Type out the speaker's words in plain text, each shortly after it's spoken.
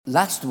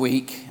Last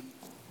week,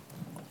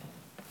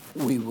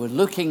 we were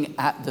looking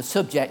at the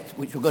subject,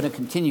 which we're going to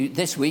continue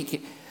this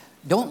week.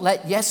 Don't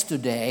let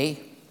yesterday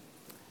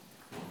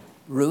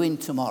ruin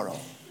tomorrow,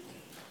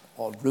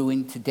 or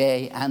ruin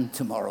today and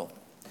tomorrow.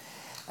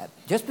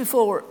 Just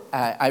before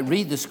I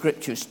read the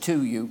scriptures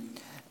to you,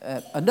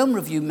 a number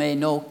of you may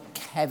know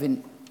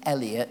Kevin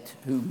Elliott,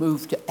 who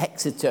moved to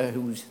Exeter,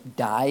 who's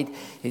died.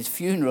 His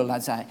funeral,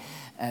 as I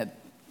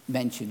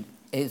mentioned,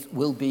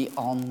 will be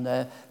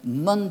on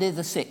Monday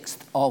the 6th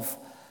of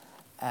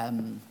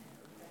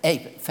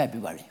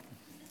February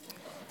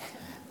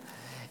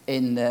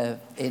in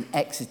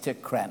Exeter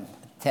Crem,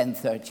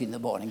 10:30 in the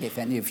morning, if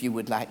any of you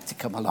would like to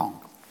come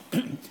along.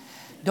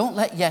 Don't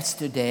let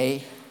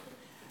yesterday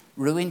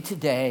ruin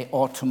today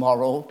or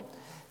tomorrow.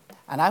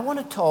 And I want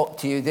to talk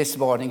to you this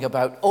morning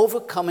about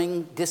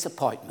overcoming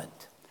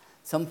disappointment.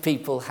 Some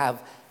people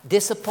have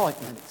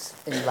disappointments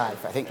in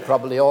life. I think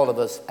probably all of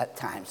us at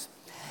times.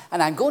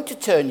 And I'm going to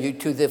turn you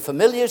to the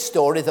familiar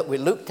story that we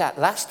looked at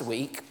last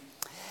week.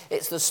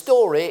 It's the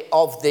story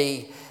of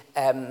the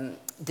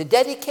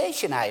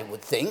dedication, I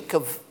would think,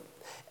 of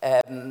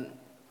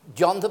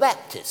John the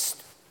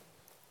Baptist.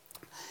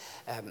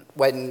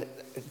 When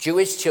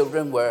Jewish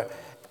children were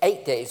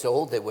 8 days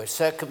old, they were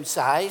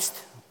circumcised.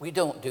 We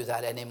don't do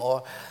that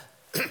anymore.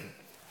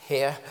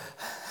 Here,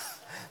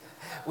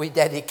 we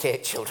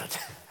dedicate children.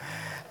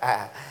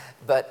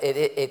 But it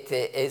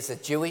is a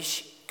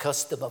Jewish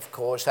custom, of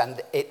course,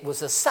 and it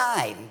was a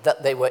sign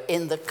that they were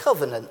in the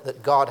covenant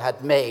that God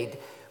had made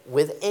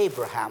with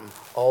Abraham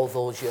all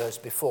those years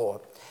before.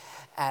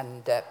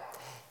 And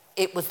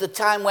it was the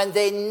time when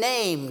they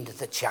named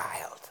the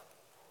child.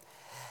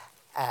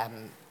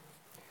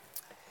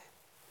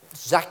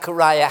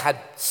 Zechariah had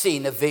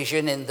seen a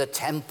vision in the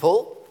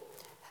temple,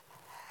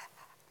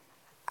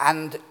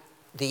 and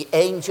the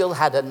angel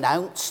had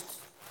announced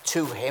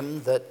to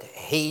him that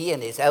he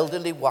and his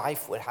elderly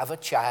wife would have a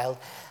child,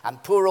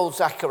 and poor old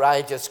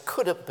Zechariah just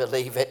couldn't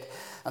believe it.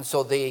 And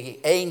so the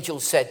angel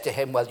said to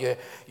him, well,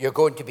 you're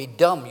going to be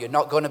dumb. You're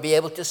not going to be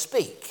able to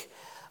speak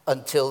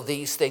until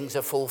these things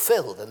are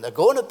fulfilled, and they're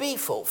going to be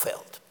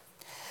fulfilled.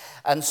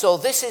 And so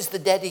this is the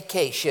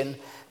dedication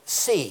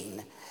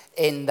scene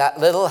in that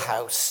little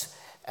house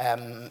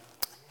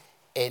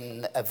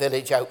in a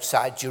village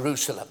outside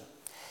Jerusalem.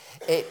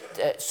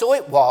 So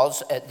it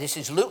was, this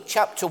is Luke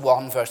chapter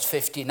 1, verse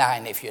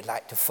 59, if you'd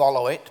like to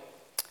follow it.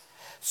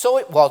 So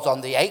it was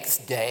on the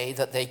 8th day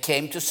that they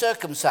came to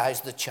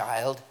circumcise the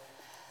child,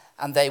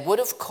 and they would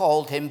have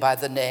called him by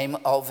the name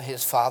of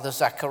his father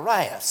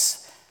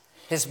Zacharias.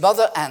 His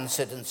mother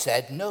answered and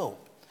said, no,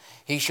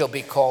 he shall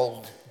be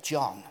called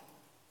John.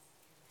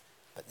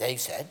 But they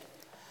said,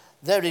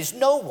 there is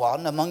no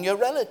one among your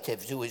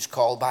relatives who is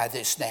called by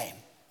this name.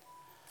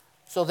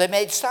 So they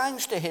made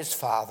signs to his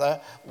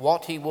father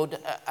what he would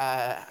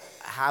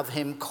have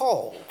him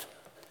called.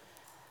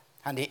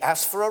 And he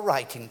asked for a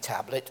writing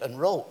tablet and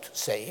wrote,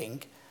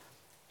 saying,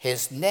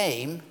 his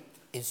name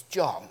is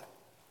John.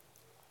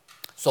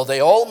 So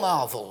they all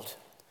marveled.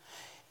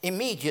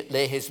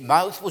 Immediately his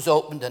mouth was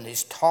opened and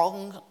his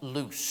tongue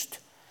loosed,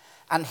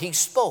 and he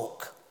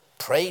spoke,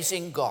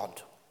 praising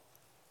God.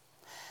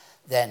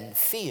 Then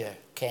fear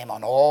came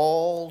on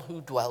all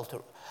who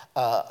dwelt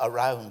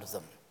around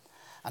them.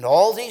 And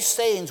all these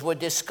sayings were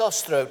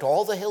discussed throughout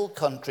all the hill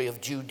country of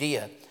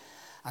Judea.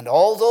 And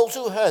all those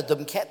who heard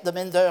them kept them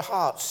in their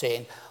hearts,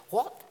 saying,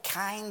 what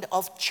kind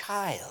of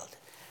child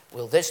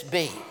will this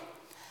be?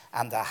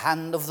 And the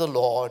hand of the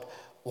Lord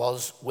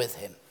was with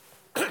him.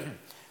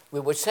 We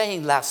were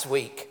saying last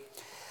week,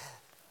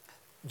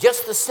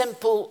 just the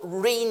simple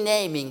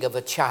renaming of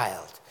a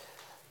child.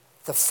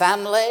 The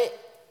family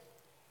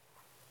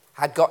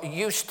had got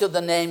used to the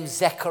name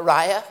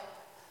Zechariah.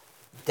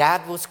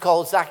 Dad was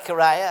called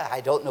Zechariah.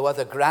 I don't know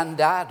whether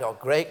granddad or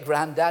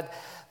great-granddad,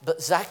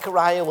 but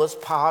Zechariah was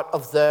part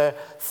of their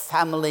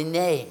family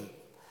name.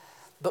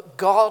 But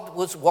God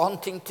was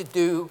wanting to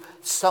do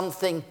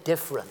something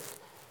different.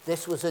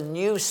 This was a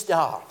new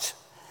start.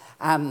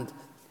 And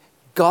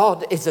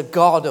God is a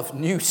God of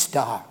new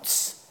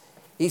starts.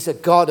 He's a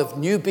God of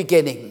new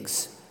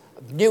beginnings,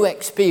 of new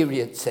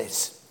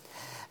experiences.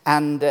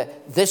 And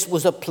this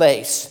was a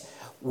place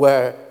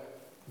where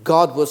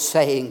God was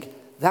saying,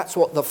 that's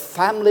what the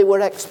family were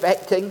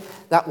expecting.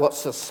 That's what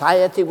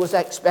society was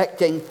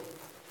expecting.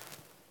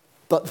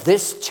 But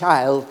this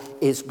child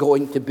is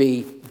going to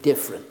be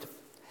different.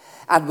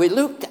 And we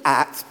looked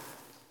at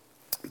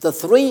the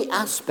three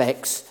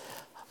aspects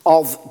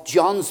of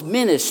John's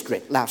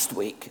ministry last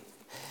week.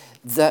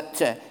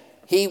 That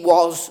he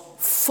was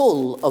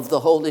full of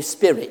the Holy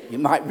Spirit. You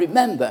might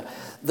remember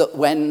that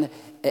when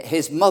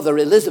his mother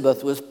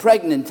Elizabeth was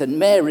pregnant and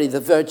Mary, the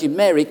Virgin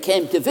Mary,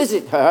 came to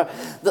visit her,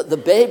 that the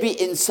baby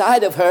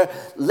inside of her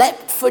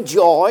leapt for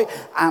joy,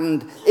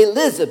 and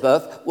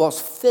Elizabeth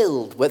was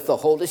filled with the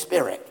Holy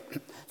Spirit.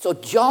 So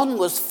John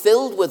was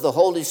filled with the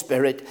Holy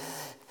Spirit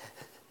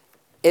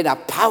in a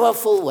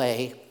powerful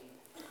way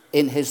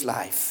in his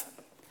life.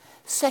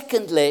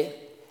 Secondly,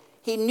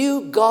 he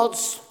knew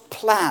God's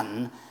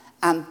plan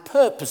and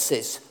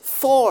purposes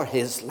for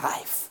his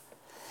life.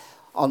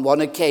 On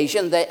one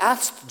occasion, they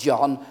asked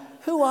John,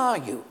 "Who are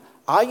you?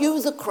 Are you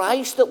the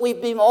Christ that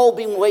we've all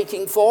been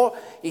waiting for?"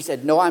 He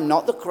said, "No, I'm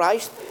not the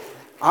Christ."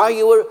 Are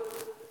you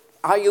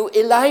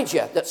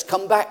Elijah that's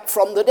come back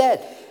from the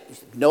dead?" He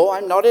said, "No,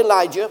 I'm not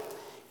Elijah."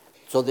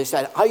 So they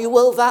said, "Are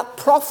you that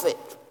prophet?"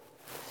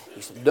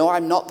 He said, "No,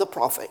 I'm not the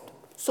prophet."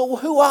 "So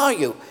who are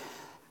you?"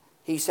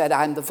 He said,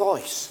 "I'm the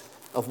voice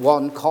of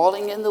one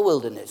calling in the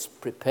wilderness,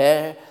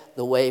 prepare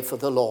the way for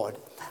the Lord.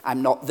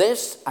 I'm not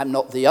this, I'm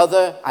not the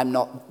other, I'm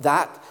not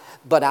that,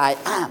 but I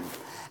am.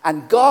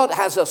 And God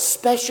has a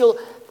special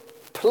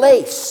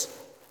place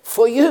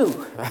for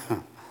you."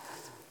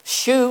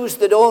 Shoes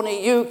that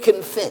only you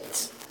can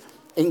fit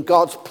in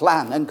God's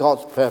plan and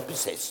God's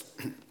purposes.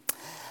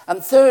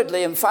 And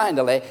thirdly and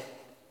finally,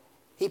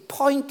 he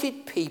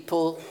pointed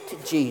people to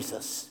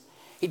Jesus.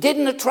 He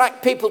didn't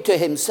attract people to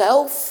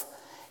himself.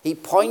 He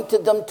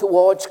pointed them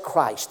towards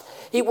Christ.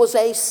 He was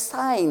a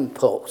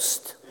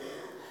signpost.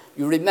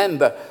 You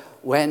remember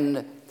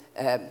when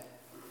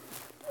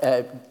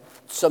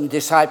some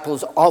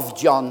disciples of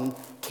John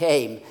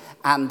came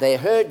and they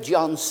heard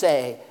John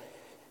say,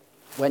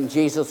 when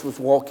Jesus was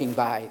walking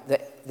by,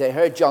 they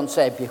heard John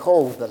say,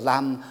 "Behold, the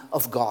Lamb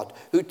of God,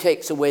 who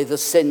takes away the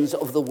sins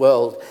of the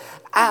world."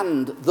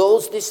 And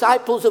those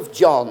disciples of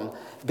John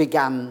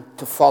began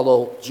to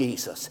follow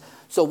Jesus.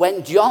 So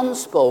when John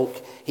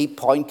spoke, he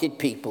pointed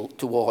people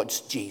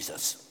towards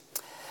Jesus.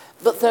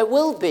 But there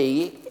will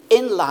be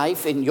in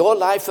life, in your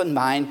life and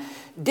mine,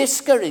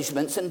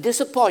 discouragements and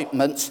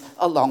disappointments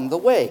along the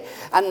way.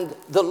 And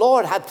the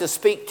Lord had to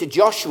speak to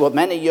Joshua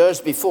many years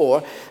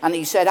before, and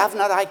he said, "Have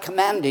not I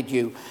commanded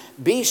you?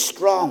 Be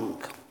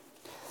strong.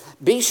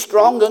 Be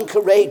strong and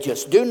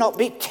courageous. Do not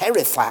be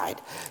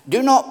terrified.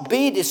 Do not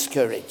be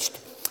discouraged.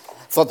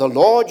 For the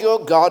Lord your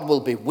God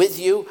will be with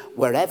you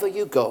wherever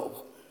you go."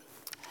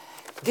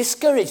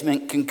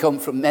 Discouragement can come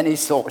from many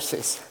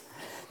sources.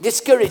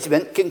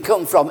 Discouragement can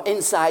come from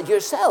inside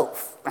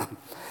yourself.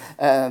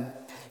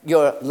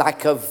 Your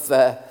lack of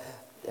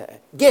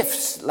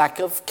gifts, lack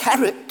of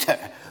character,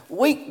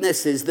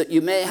 weaknesses that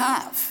you may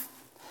have.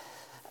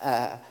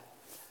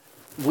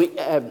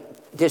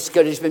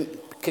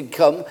 Discouragement can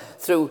come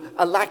through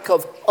a lack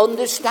of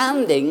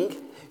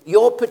understanding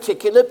your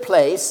particular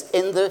place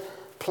in the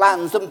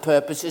plans and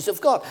purposes of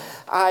God.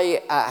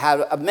 I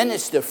had a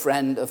minister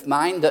friend of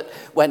mine that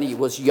when he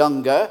was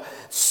younger,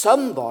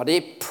 somebody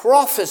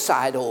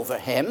prophesied over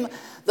him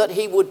that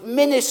he would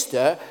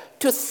minister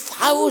to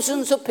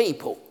thousands of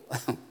people.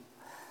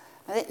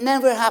 And it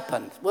never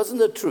happened. It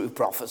wasn't a true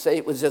prophecy.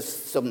 It was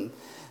just some.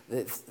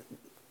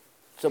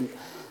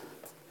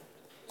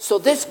 So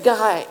this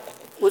guy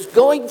was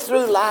going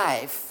through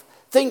life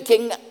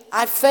thinking,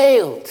 "I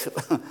failed.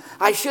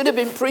 I should have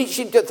been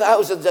preaching to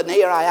thousands, and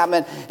here I am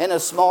in a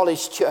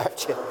smallish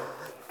church."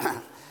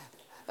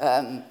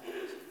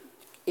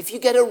 If you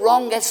get a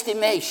wrong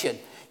estimation,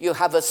 you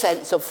have a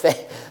sense of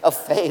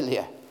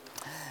failure.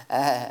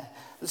 And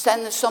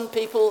then some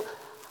people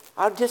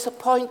are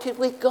disappointed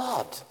with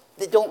God.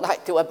 They don't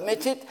like to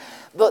admit it,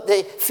 but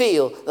they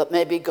feel that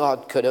maybe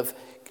God could have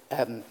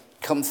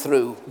come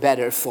through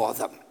better for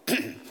them.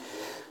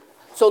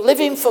 So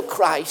living for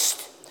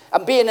Christ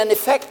and being an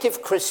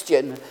effective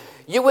Christian,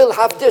 you will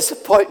have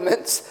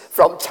disappointments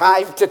from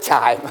time to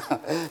time.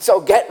 So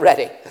get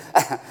ready.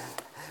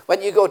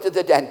 When you go to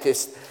the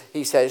dentist,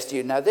 he says to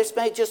you, "Now this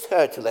may just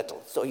hurt a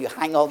little." So you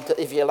hang on to,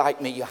 if you're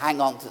like me, you hang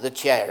on to the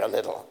chair a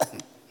little.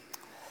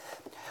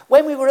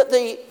 When we were at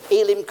the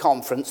Elim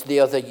conference the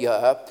other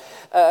year,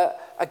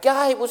 a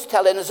guy was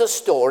telling us a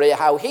story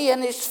how he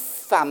and his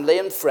family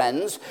and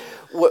friends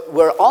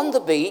were on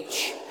the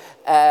beach.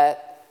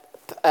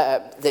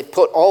 They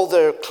put all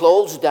their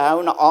clothes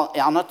down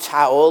on a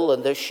towel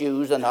and their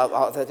shoes, and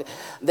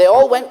they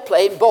all went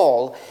playing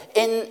ball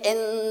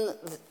in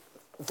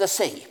the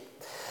sea.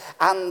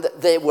 And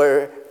they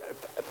were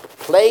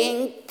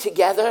playing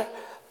together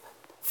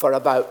for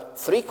about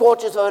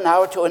 3/4 of an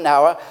hour to an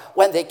hour.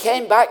 When they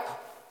came back,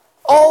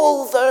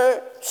 all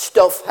their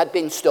stuff had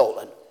been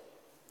stolen.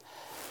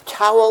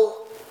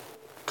 Towel,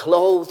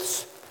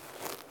 clothes,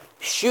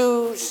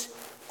 shoes,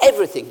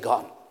 everything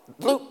gone.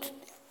 Looked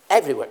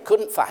everywhere,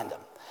 couldn't find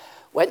them.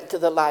 Went to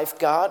the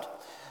lifeguard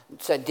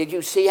and said, "Did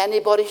you see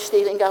anybody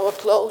stealing our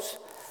clothes?"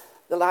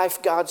 The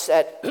lifeguard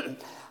said,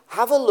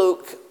 "Have a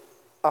look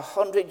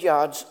 100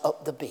 yards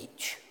up the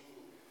beach."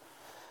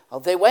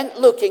 Well, they went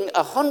looking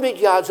 100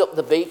 yards up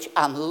the beach,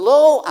 and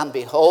lo and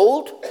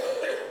behold,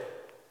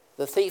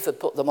 the thief had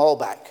put them all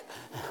back.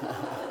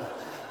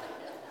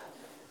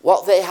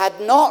 What they had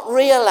not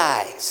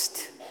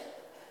realized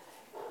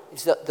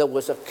is that there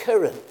was a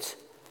current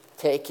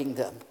taking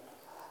them.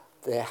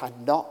 They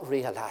had not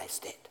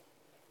realized it.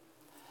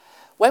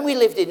 When we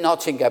lived in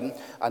Nottingham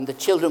and the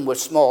children were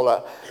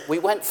smaller, we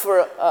went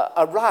for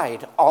a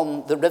ride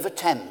on the River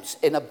Thames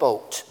in a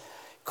boat.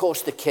 Of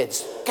course, the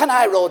kids, "Can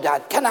I row,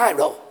 Dad? Can I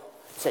row?"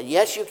 I said,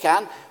 "Yes, you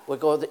can.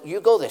 You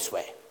go this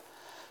way."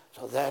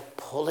 So they're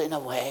pulling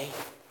away,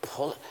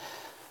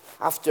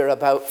 After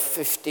about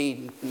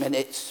 15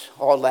 minutes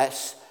or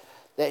less,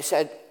 they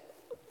said,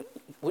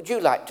 Would you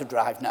like to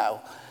drive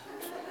now?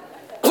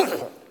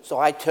 So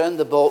I turned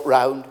the boat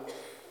round,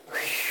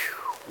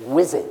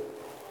 whizzing.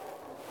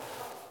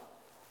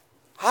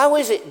 How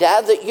is it,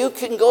 Dad, that you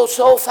can go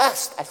so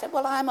fast? I said,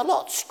 well, I'm a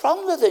lot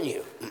stronger than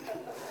you.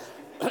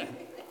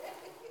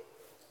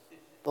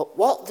 But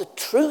what the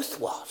truth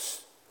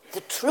was,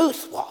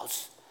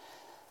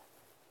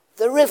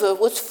 the river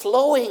was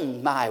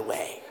flowing my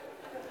way.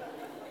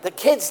 The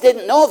kids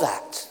didn't know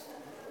that.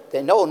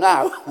 They know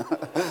now.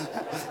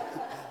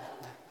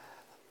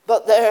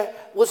 But there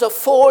was a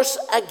force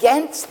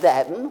against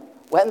them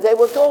when they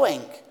were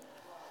going.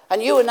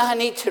 And you and I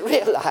need to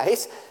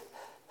realize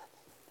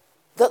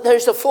that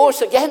there's a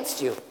force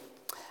against you.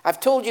 I've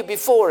told you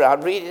before, I'll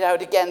read it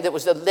out again. There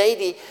was a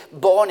lady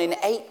born in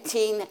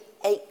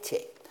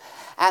 1880,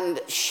 and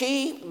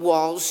she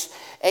was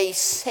a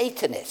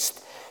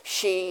Satanist.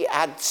 She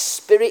had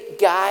spirit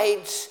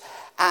guides,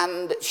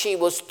 and she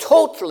was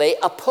totally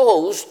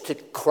opposed to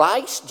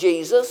Christ,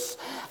 Jesus,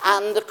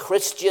 and the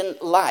Christian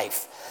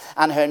life.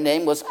 And her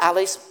name was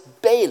Alice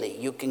Bailey.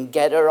 You can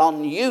get her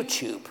on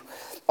YouTube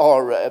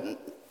or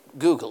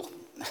Google,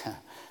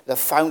 the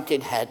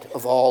fountainhead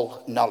of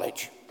all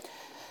knowledge.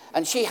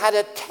 And she had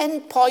a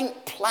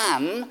 10-point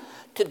plan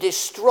to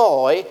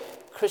destroy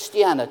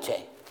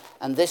Christianity.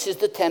 And this is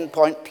the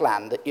 10-point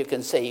plan that you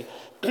can see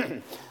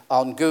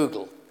on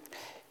Google.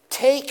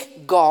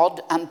 Take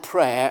God and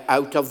prayer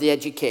out of the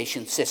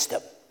education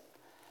system.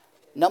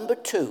 Number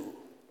 2,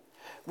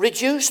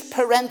 reduce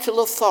parental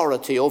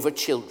authority over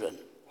children.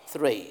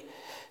 3,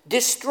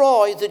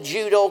 destroy the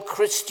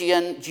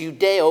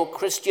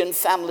Judeo-Christian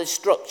family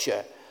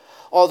structure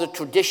or the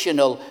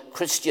traditional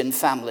Christian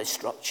family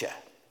structure.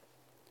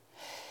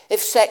 If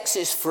sex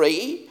is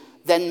free,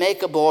 then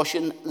make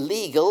abortion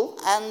legal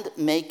and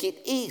make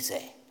it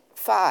easy.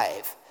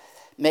 5,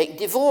 make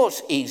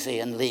divorce easy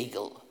and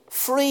legal.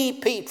 Free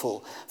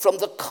people from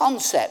the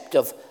concept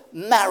of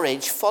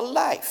marriage for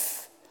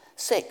life.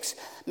 6,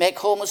 make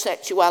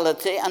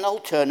homosexuality an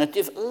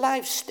alternative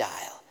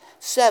lifestyle.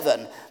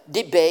 7,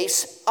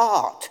 debase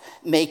art,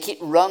 make it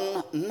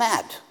run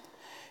mad.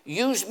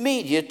 Use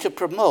media to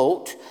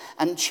promote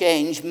and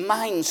change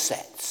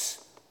mindsets.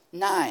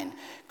 9,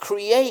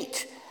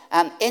 create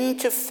an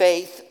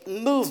interfaith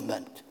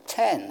movement.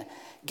 10,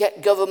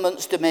 get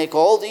governments to make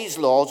all these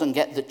laws and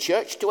get the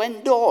church to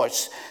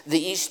endorse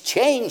these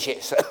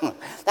changes.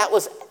 That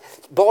was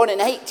born in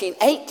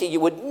 1880. You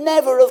would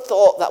never have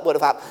thought that would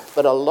have happened.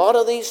 But a lot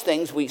of these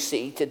things we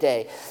see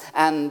today.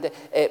 And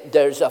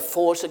there's a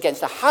force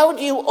against it. How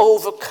do you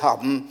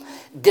overcome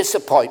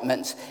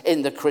disappointments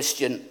in the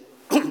Christian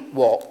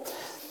walk?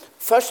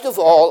 First of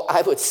all,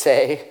 I would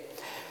say,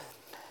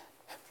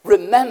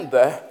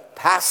 remember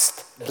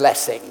past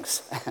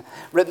blessings.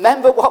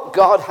 Remember what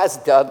God has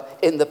done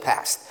in the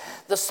past.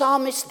 The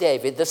psalmist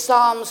David, the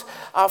Psalms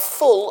are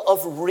full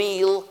of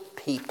real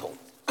people.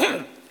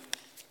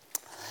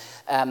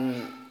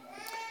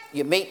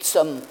 You meet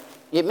some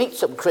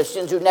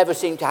Christians who never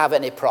seem to have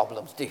any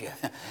problems, do you?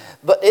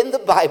 But in the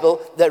Bible,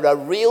 there are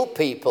real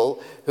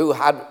people who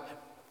had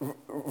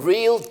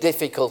real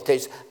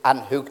difficulties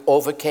and who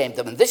overcame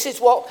them. And this is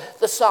what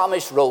the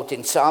psalmist wrote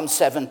in Psalm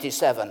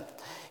 77.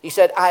 He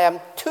said, I am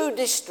too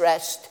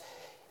distressed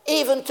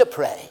even to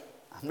pray.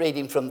 I'm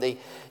reading from the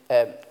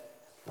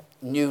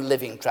New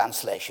Living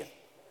Translation.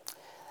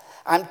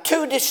 I'm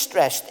too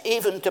distressed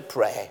even to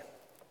pray.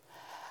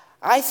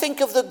 I think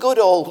of the good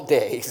old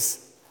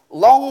days,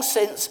 long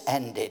since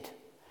ended,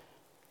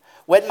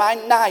 when my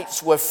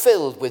nights were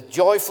filled with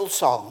joyful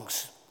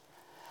songs.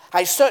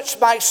 I search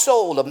my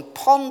soul and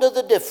ponder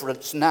the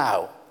difference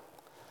now.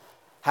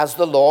 Has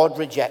the Lord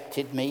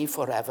rejected me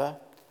forever?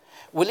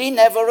 Will he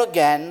never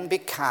again be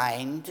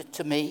kind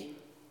to me?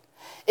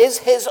 Is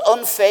his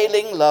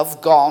unfailing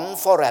love gone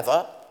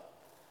forever?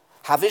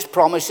 Have his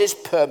promises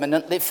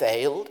permanently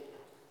failed?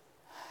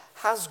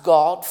 Has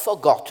God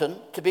forgotten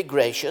to be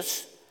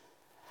gracious?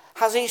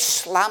 Has he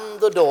slammed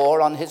the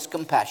door on his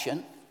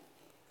compassion?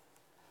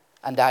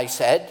 And I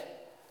said,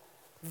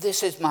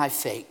 this is my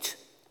fate.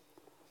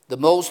 The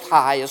Most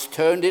High has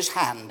turned his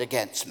hand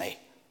against me.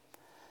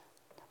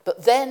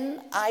 But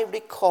then I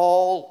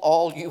recall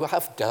all you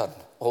have done,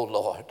 O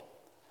Lord.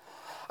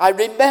 I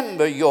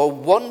remember your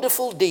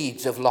wonderful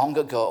deeds of long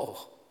ago.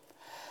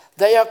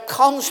 They are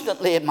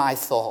constantly in my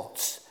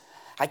thoughts.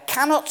 I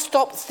cannot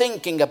stop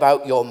thinking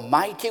about your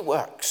mighty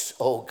works,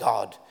 O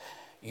God.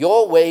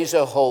 Your ways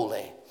are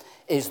holy.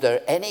 Is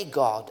there any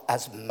God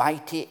as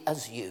mighty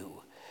as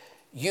you?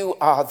 You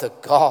are the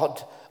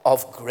God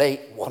of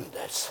great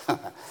wonders.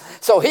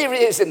 So here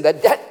he is in the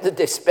depth of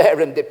despair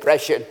and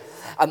depression,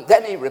 and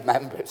then he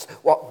remembers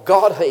what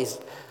God has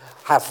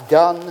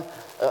done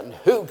and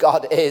who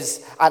God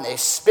is, and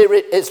his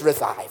spirit is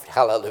revived.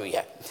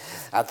 Hallelujah.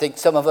 I think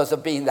some of us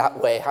have been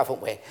that way,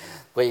 haven't we?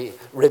 We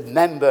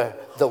remember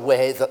the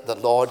way that the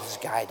Lord has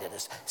guided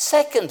us.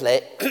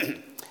 Secondly,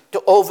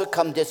 to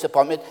overcome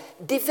disappointment.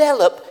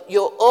 Develop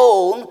your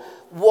own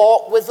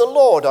walk with the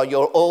Lord or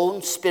your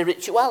own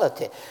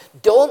spirituality.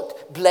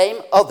 Don't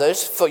blame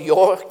others for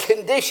your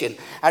condition.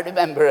 I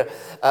remember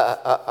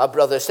a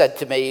brother said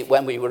to me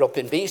when we were up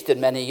in Beeston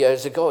many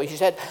years ago, he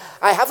said,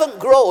 "I haven't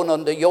grown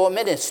under your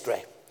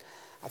ministry."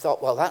 I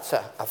thought, well, that's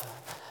a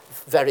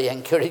very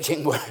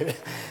encouraging word.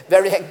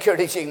 Very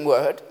encouraging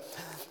word.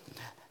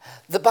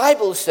 The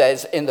Bible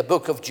says in the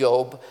book of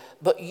Job,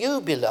 "But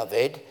you,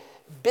 beloved,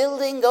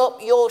 building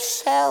up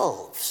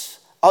yourselves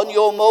on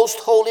your most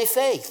holy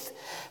faith,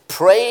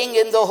 praying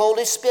in the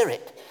Holy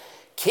Spirit,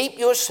 keep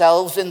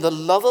yourselves in the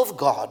love of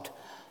God,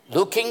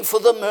 looking for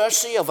the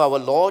mercy of our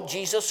Lord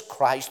Jesus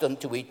Christ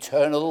unto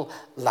eternal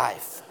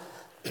life."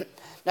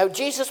 Now,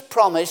 Jesus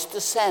promised to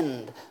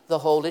send the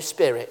Holy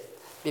Spirit.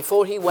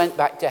 Before he went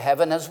back to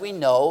heaven, as we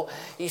know,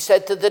 he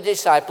said to the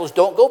disciples,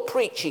 "Don't go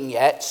preaching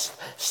yet.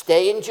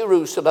 Stay in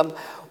Jerusalem.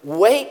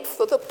 Wait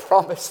for the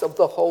promise of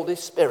the Holy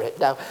Spirit."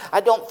 Now,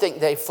 I don't think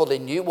they fully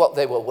knew what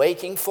they were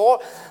waiting for,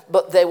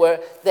 but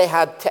they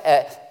had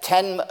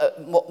 10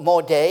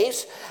 more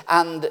days,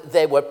 and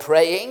they were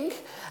praying,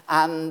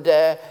 and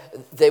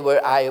they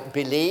were, I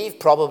believe,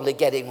 probably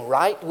getting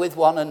right with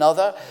one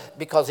another,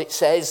 because it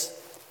says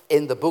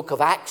in the book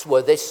of Acts,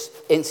 where this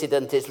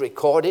incident is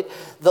recorded,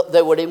 that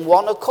they were in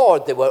one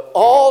accord. They were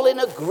all in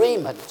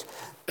agreement.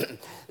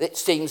 It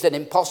seems an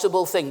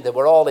impossible thing. They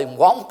were all in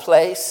one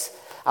place,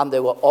 and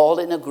they were all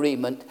in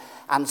agreement.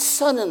 And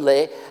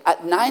suddenly,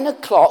 at 9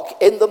 o'clock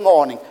in the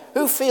morning,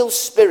 who feels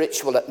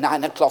spiritual at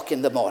 9 o'clock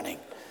in the morning?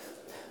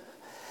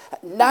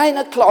 At 9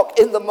 o'clock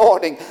in the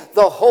morning,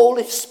 the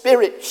Holy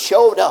Spirit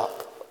showed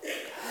up.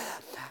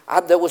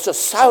 And there was a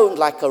sound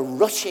like a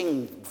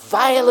rushing,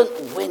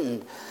 violent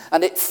wind,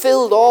 and it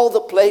filled all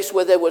the place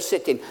where they were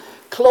sitting.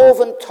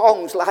 Cloven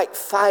tongues like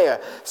fire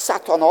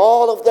sat on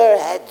all of their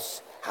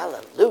heads.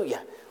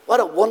 Hallelujah. What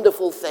a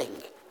wonderful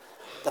thing.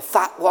 The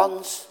fat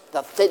ones,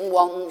 the thin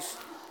ones,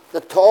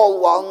 the tall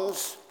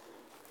ones,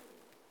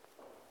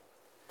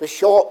 the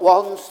short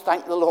ones,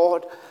 thank the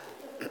Lord.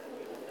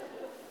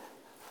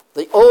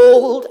 The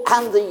old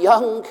and the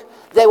young,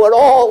 they were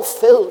all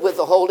filled with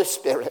the Holy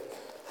Spirit.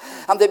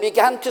 And they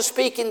began to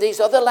speak in these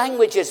other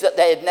languages that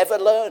they had never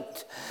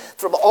learned.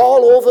 From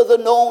all over the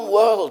known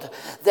world,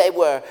 they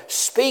were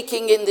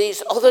speaking in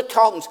these other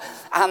tongues,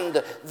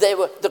 and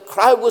the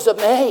crowd was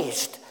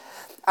amazed.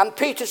 And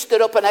Peter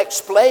stood up and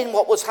explained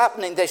what was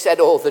happening. They said,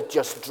 "Oh, they're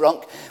just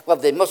drunk." Well,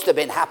 they must have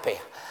been happy.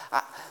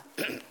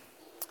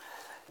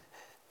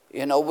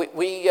 You know,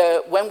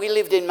 when we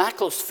lived in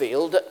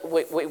Macclesfield,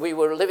 we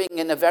were living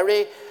in a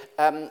very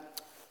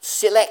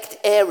select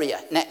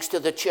area next to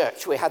the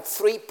church. We had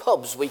 3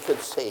 pubs we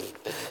could see.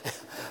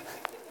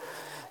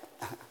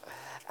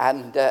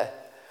 And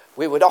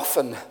we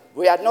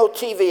had no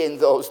TV in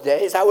those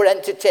days. Our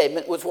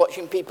entertainment was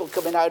watching people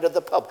coming out of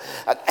the pub.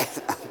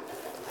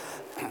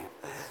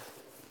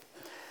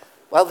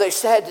 Well, they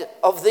said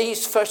of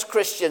these first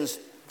Christians,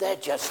 "They're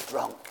just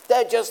drunk.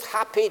 They're just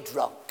happy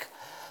drunk."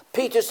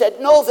 Peter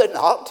said, "No, they're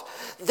not.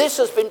 This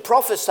has been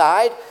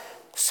prophesied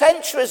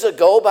centuries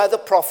ago by the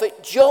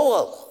prophet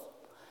Joel.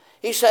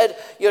 He said,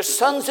 your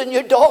sons and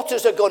your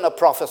daughters are going to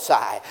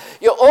prophesy.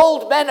 Your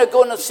old men are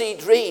going to see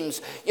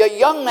dreams. Your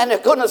young men are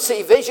going to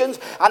see visions.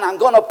 And I'm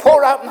going to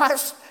pour out my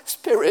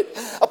Spirit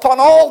upon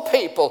all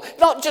people.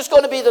 Not just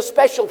going to be the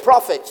special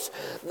prophets,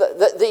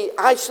 the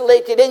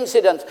isolated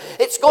incidents.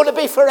 It's going to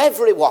be for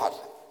everyone."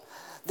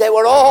 They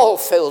were all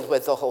filled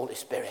with the Holy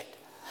Spirit.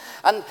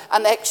 And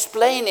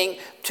explaining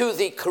to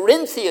the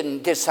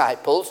Corinthian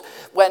disciples,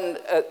 when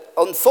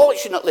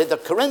unfortunately the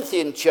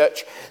Corinthian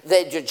church,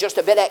 they're just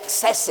a bit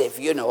excessive,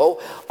 you know,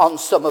 on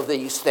some of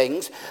these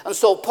things. And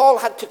so Paul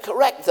had to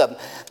correct them.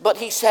 But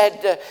he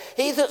said,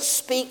 "He that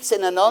speaks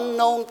in an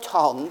unknown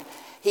tongue,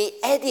 he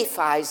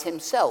edifies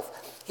himself."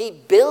 He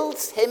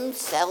builds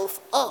himself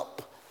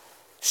up,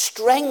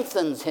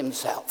 strengthens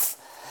himself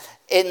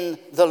in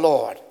the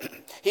Lord.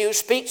 He who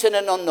speaks in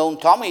an unknown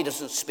tongue, he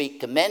doesn't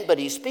speak to men, but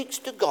he speaks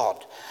to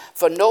God,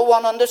 for no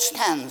one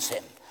understands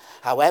him.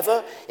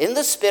 However, in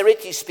the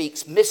Spirit he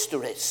speaks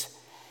mysteries.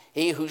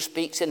 He who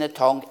speaks in a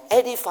tongue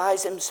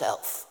edifies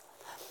himself.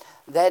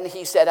 Then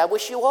he said, "I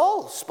wish you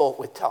all spoke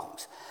with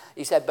tongues."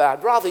 He said, "But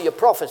I'd rather you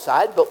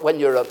prophesied, but when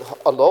you're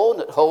alone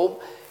at home,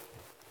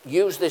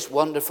 use this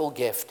wonderful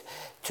gift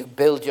to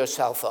build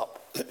yourself up."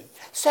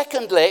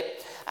 Secondly,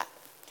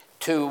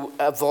 to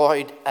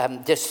avoid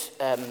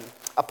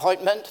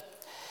disappointment,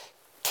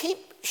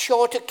 keep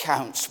short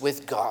accounts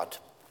with God.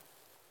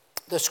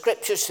 The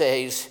scripture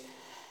says,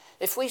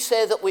 if we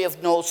say that we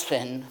have no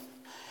sin,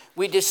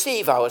 we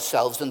deceive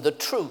ourselves and the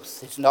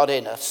truth is not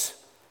in us.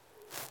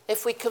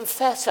 If we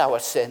confess our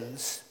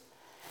sins,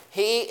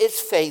 he is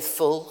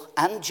faithful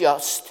and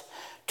just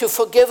to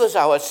forgive us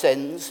our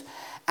sins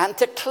and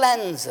to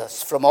cleanse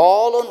us from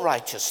all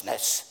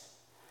unrighteousness.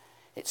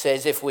 It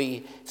says, if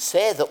we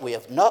say that we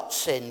have not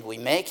sinned, we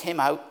make him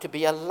out to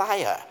be a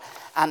liar,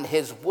 and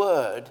his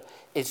word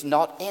is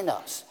not in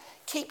us.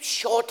 Keep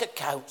short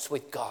accounts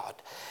with God.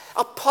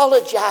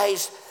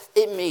 Apologize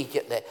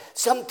immediately.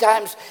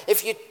 Sometimes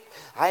if you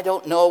I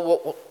don't know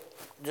what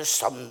there's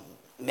some,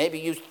 maybe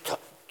you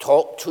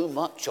talk too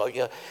much, or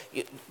your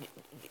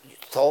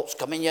thoughts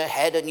come in your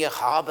head and you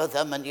harbor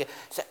them and you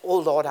say, oh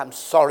Lord, I'm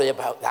sorry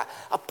about that.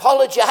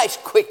 Apologize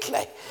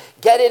quickly.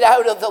 Get it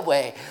out of the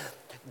way.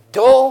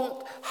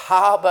 Don't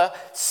harbor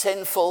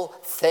sinful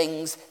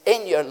things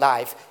in your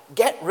life.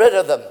 Get rid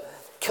of them.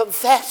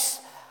 Confess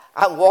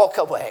and walk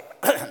away.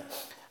 I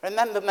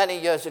remember many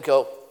years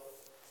ago,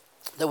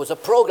 there was a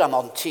program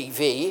on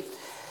TV,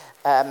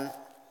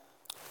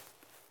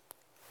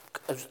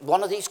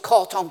 one of these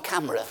caught on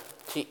camera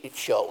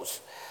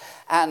shows.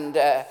 And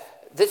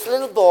this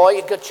little boy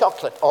had got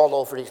chocolate all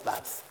over his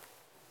mouth.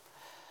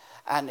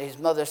 And his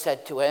mother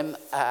said to him,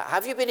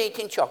 have you been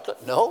eating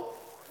chocolate? No.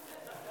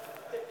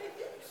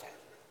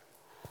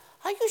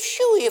 Are you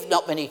sure you've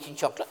not been eating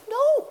chocolate?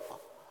 No.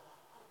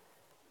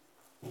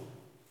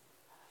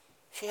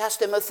 She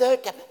asked him a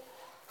third time,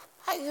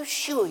 are you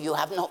sure you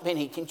have not been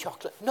eating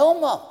chocolate? No,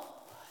 Mum.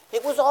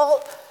 It was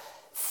all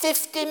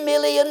 50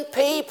 million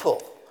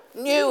people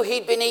knew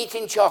he'd been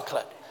eating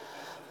chocolate.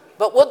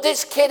 But would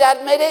this kid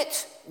admit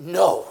it?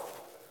 No.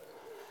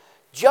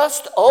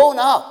 Just own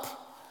up.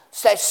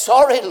 Say,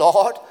 sorry,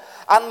 Lord,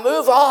 and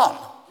move on.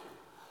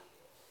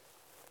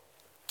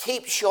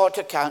 Keep short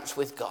accounts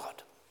with God.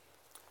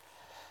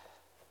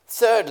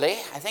 Thirdly,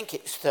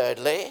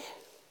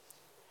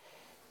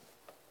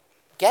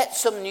 get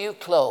some new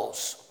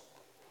clothes.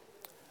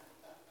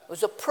 There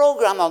was a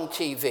program on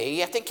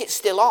TV, I think it's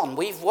still on.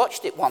 We've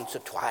watched it once or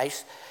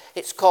twice.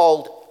 It's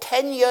called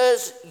 10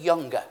 Years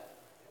Younger.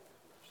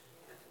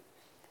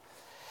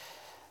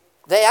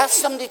 They asked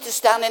somebody to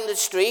stand in the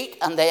street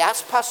and they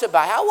asked passerby,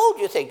 how old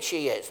do you think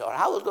she is? Or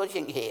how old do you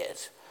think he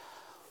is?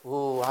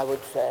 Oh, I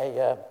would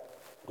say,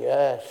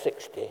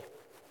 60.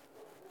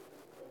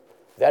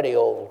 Very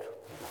old.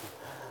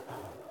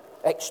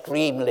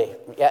 Extremely.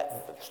 Yeah,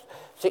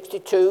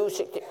 62,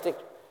 66.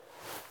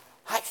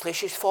 Actually,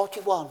 she's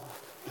 41.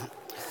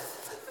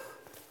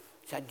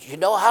 Said, do you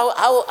know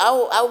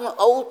how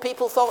old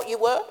people thought you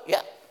were?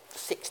 Yeah,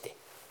 60.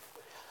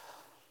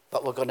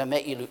 But we're going to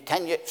make you look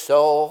 10 years.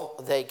 So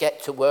they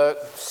get to work,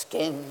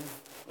 skin,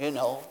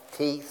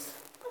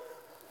 teeth,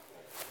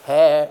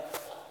 hair.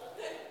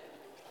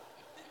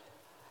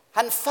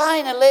 And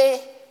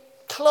finally,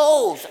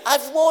 clothes.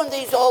 I've worn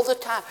these all the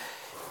time.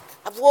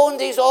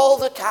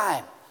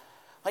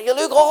 And you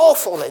look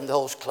awful in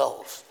those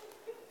clothes.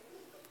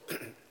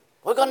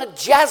 We're going to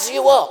jazz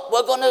you up.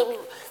 We're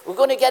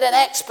going to get an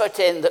expert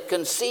in that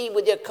can see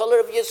with your color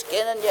of your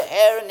skin and your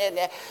hair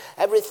and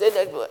everything.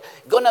 We're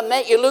going to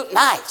make you look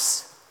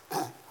nice.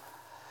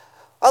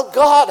 Well,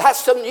 God has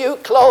some new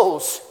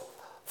clothes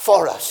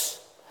for us.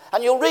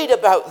 And you'll read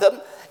about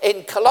them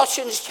in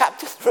Colossians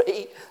chapter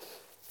 3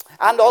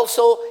 and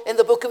also in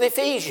the book of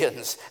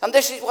Ephesians. And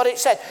this is what it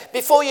said.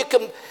 Before you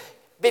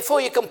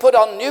can put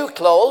on new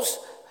clothes,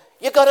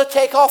 you've got to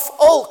take off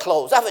old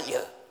clothes, haven't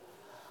you?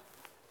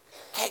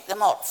 Take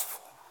them off.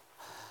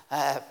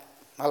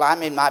 Well,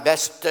 I'm in my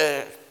best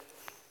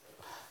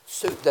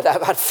suit that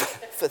I've had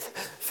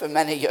for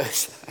many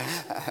years.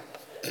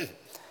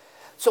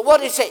 So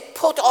what is it?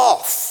 Put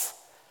off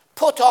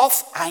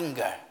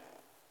anger.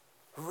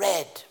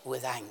 Red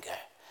with anger.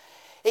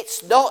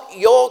 It's not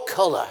your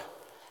color.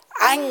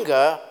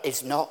 Anger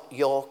is not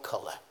your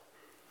color.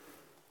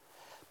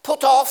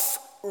 Put off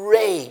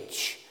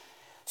rage.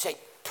 Say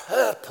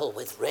purple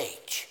with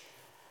rage.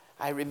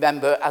 I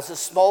remember as a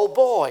small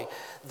boy,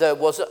 there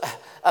was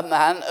a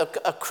man,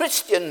 a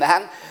Christian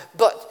man,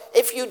 but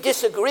if you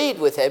disagreed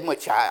with him,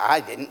 which I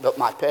didn't, but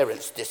my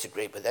parents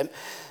disagreed with him,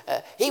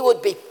 he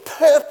would be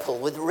purple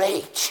with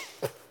rage.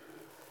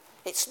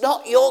 It's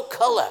not your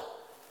color.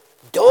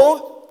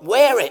 Don't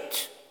wear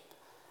it.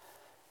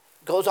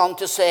 Goes on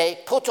to say,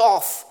 put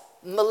off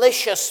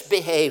malicious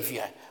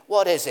behavior.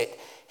 What is it?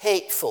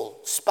 Hateful,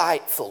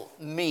 spiteful,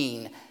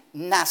 mean,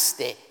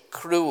 nasty,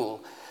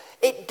 cruel.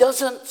 It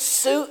doesn't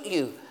suit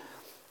you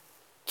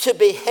to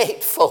be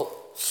hateful,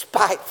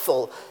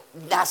 spiteful,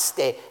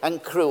 nasty,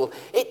 and cruel.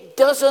 It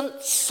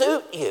doesn't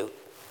suit you.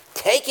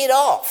 Take it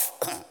off.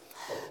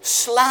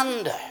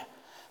 Slander,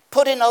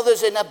 putting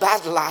others in a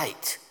bad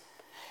light.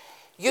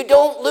 You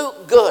don't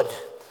look good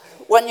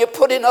when you're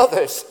putting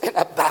others in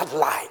a bad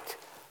light.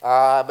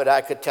 But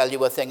I could tell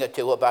you a thing or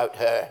two about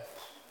her.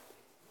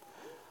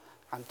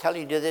 I'm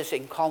telling you this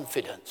in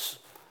confidence.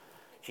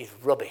 She's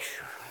rubbish.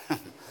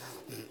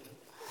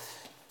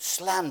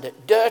 Slander,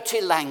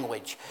 dirty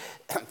language.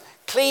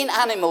 Clean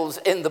animals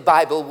in the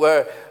Bible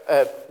were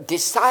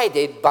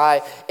decided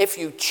by if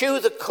you chew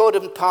the cud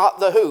and part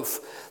the hoof.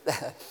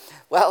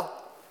 Well,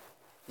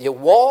 your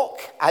walk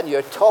and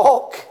your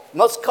talk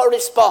must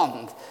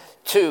correspond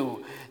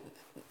to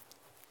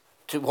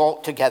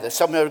walk together.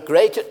 Some are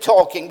great at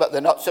talking, but they're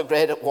not so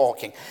great at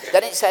walking.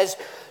 Then it says,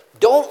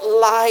 don't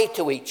lie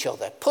to each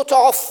other. Put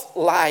off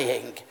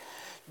lying.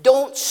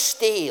 Don't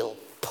steal.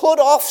 Put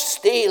off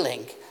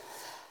stealing.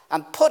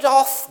 And put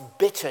off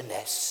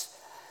bitterness.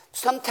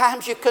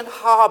 Sometimes you can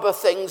harbor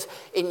things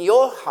in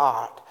your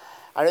heart.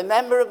 I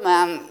remember a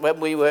man when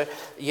we were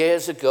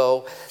years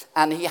ago,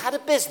 and he had a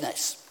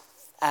business.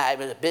 He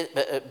was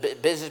a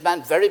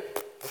businessman, very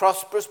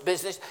prosperous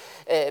business,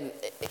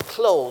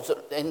 clothes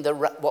in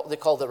what they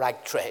call the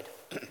rag trade.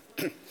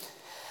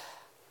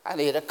 And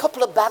he had a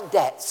couple of bad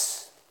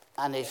debts,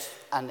 and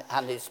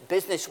his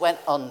business went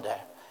under.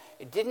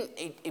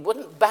 He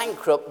wasn't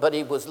bankrupt, but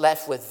he was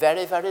left with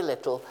very, very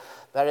little.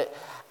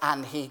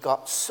 And he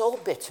got so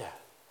bitter.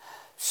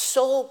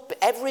 So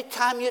every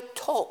time you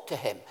talked to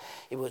him,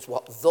 it was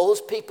what those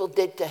people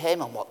did to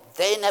him and what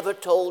they never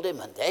told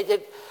him, and they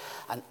did.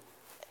 And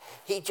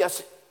he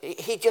just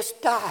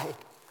died.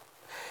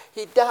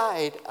 He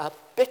died a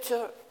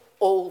bitter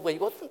old, well, he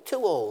wasn't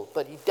too old,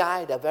 but he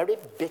died a very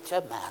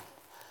bitter man.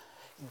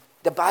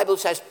 The Bible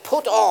says,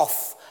 put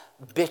off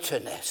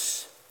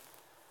bitterness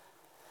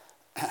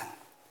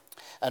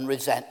and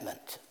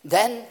resentment.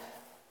 Then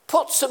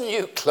put some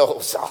new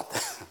clothes on.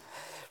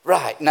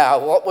 Right, now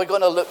what we're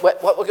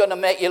going to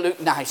make you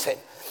look nice in.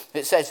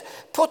 It says,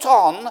 put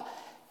on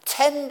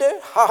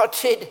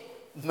tender-hearted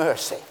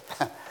mercy.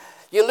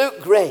 You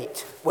look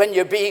great when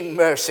you're being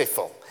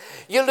merciful.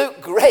 You look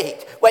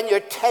great when you're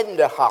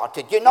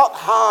tender-hearted. You're not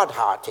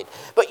hard-hearted,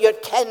 but you're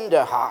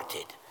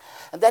tender-hearted.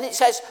 And then it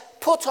says,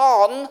 put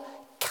on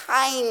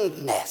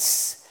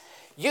kindness.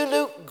 You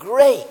look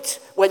great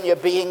when you're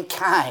being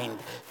kind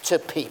to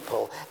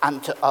people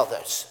and to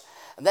others.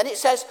 And then it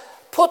says,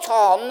 put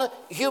on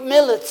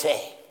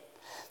humility.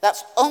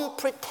 That's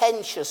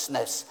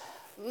unpretentiousness,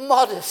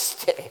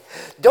 modesty.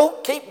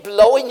 Don't keep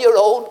blowing your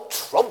own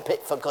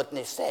trumpet, for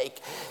goodness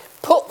sake.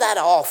 Put that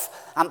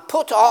off and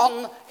put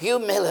on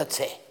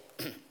humility.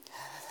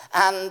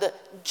 And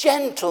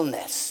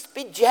gentleness.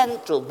 Be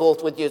gentle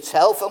both with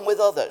yourself and with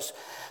others.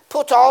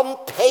 Put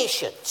on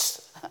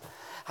patience.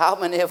 How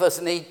many of us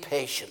need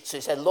patience?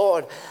 He said,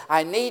 Lord,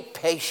 I need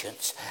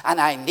patience,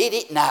 and I need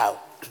it now.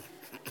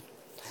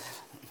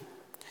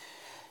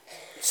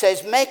 It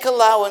says, make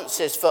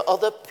allowances for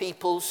other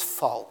people's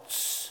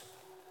faults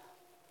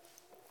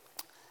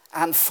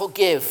and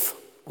forgive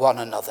one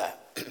another.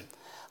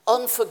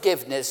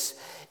 Unforgiveness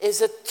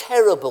is a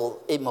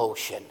terrible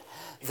emotion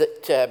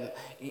that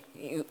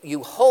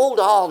you hold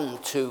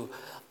on to.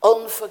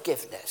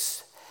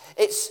 Unforgiveness.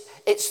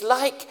 It's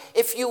like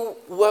if you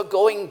were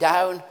going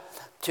down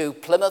to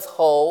Plymouth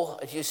Hole,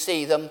 as you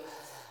see them,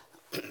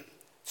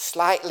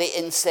 slightly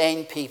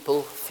insane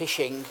people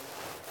fishing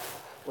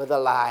with a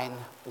line,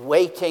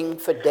 waiting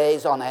for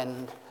days on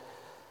end.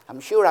 I'm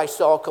sure I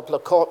saw a couple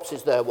of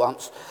corpses there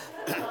once.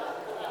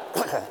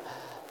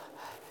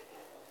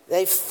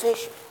 They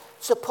fish.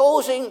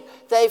 Supposing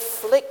they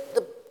flicked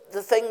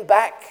the thing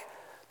back,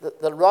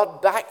 the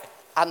rod back,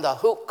 and the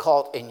hook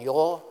caught in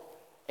your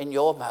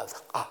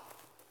mouth.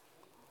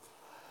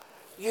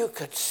 You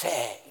could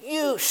say,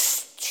 you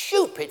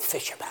stupid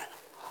fisherman,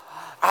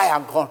 I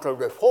am going to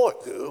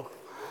report you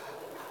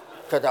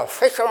to the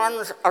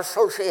Fishermen's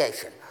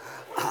Association.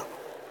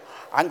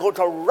 I'm going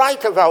to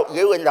write about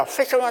you in the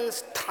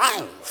Fisherman's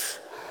Times.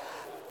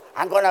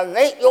 I'm going to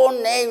make your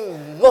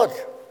name mud.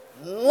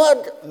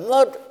 Mud,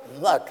 mud,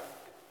 mud.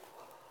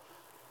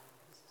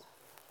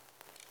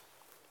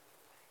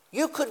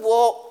 You could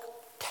walk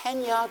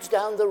 10 yards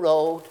down the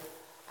road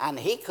and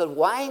he could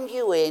wind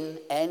you in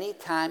any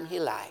time he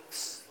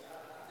likes.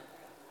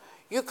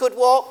 You could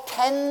walk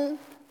 10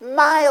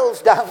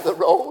 miles down the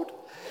road.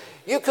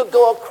 You could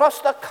go across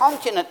the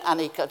continent and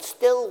he could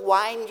still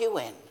wind you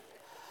in.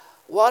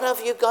 What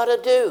have you got to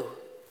do?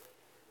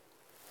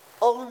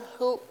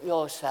 Unhook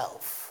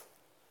yourself.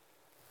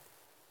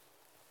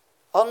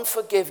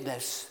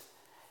 Unforgiveness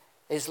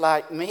is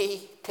like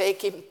me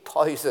taking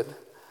poison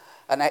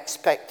and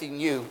expecting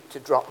you to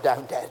drop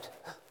down dead.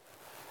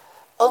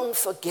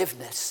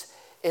 Unforgiveness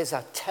is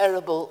a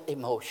terrible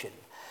emotion.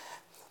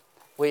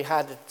 We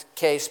had a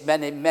case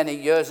many, many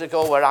years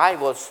ago where I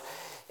was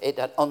in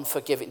an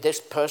unforgiving. This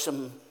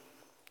person,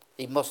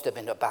 he must have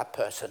been a bad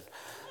person,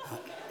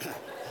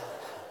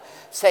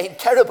 saying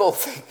terrible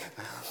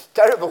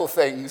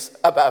things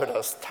about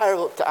us.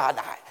 Terrible. And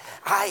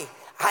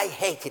I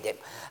hated him,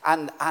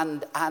 and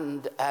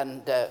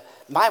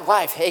my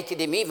wife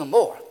hated him even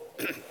more.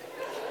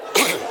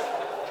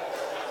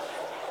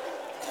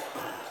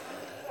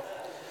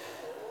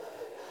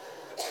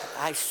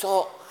 I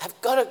thought, I've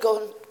got to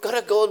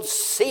go and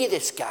see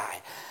this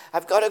guy.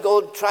 I've got to go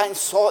and try and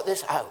sort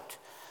this out.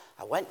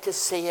 I went to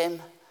see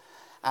him,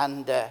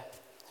 and I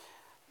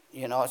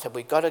said,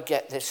 we've got to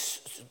get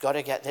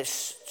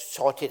this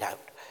sorted out.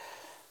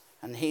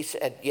 And he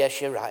said,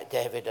 yes, you're right,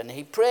 David. And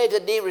he prayed the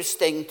nearest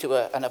thing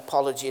to an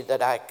apology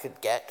that I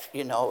could get,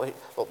 Well,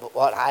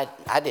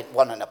 I didn't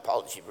want an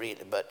apology,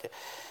 really, but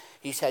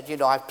he said,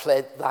 I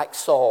played like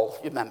Saul.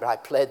 You remember, I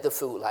played the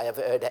fool. I have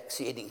erred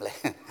exceedingly.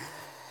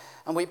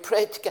 And we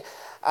prayed together,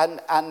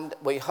 and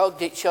we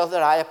hugged each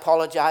other. I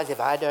apologized if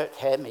I'd hurt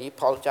him. He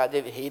apologized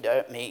if he'd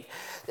hurt me.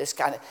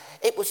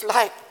 It was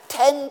like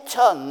 10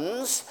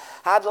 tons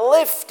had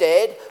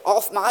lifted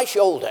off my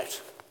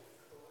shoulders.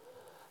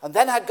 And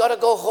then I'd got to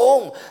go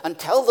home and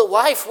tell the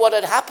wife what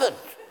had happened.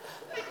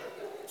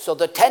 So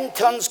the 10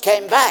 tons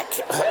came back.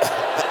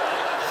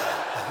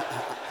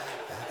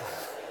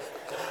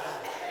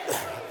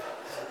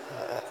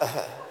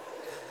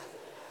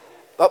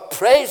 But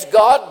praise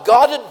God,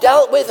 God had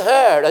dealt with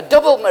her, a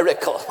double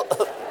miracle.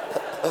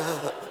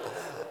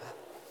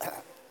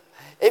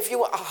 If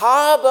you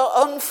harbor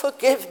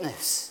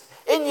unforgiveness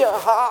in your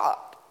heart,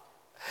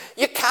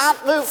 you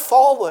can't move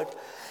forward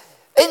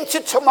into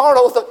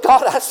tomorrow that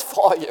God has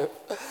for you.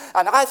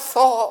 And I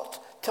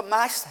thought to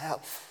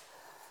myself,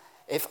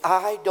 if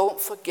I don't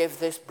forgive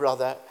this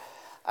brother,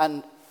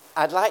 and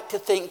I'd like to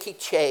think he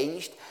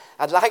changed,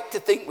 I'd like to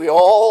think we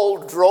all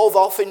drove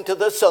off into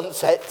the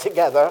sunset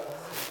together.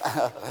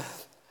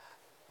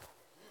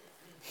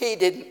 He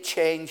didn't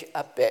change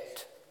a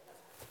bit,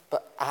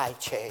 but I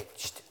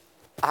changed.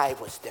 I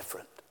was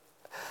different.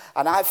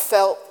 And I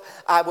felt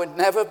I would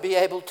never be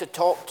able to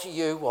talk to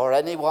you or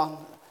anyone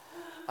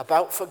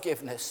about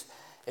forgiveness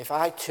if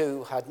I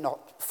too had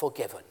not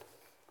forgiven.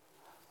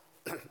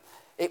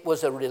 It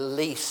was a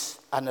release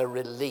and a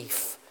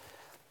relief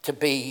to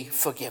be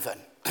forgiven.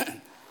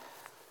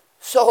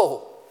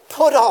 So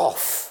put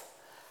off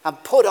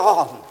and put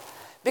on,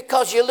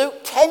 because you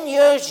look 10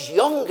 years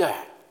younger.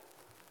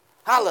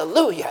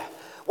 Hallelujah.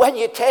 When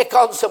you take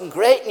on some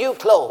great new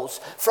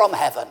clothes from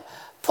heaven.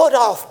 Put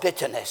off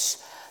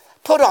bitterness.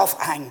 Put off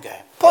anger.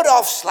 Put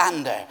off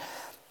slander.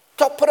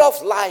 Put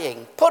off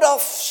lying. Put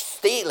off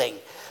stealing.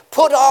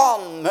 Put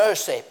on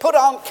mercy. Put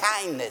on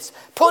kindness.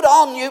 Put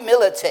on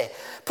humility.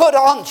 Put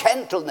on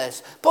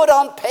gentleness. Put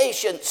on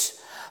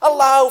patience.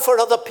 Allow for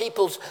other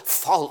people's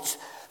faults.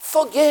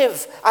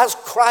 Forgive as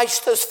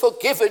Christ has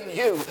forgiven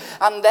you.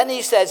 And then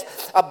he says,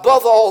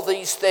 above all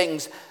these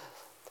things,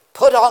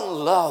 put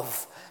on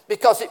love,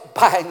 because it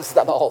binds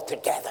them all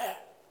together.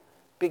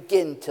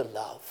 Begin to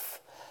love.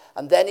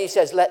 And then he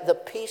says, let the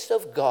peace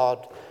of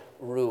God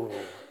rule.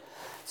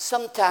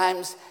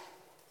 Sometimes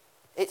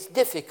it's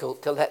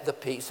difficult to let the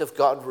peace of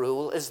God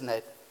rule, isn't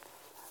it?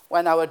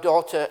 When our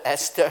daughter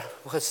Esther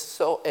was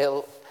so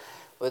ill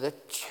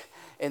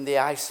in the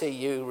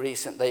ICU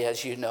recently,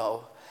 as you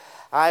know,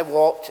 I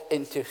walked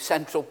into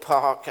Central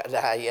Park and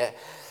I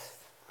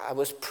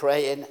was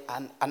praying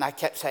and I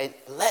kept saying,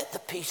 let the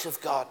peace of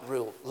God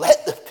rule.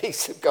 Let the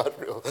peace of God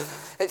rule.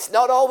 It's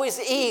not always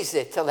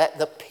easy to let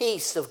the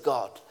peace of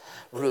God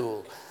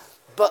rule,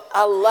 but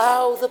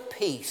allow the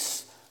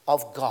peace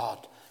of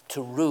God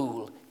to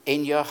rule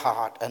in your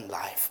heart and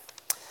life.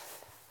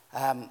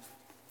 I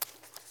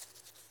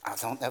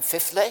don't know,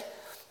 fifthly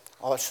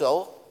or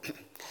so,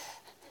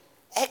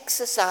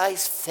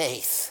 exercise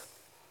faith.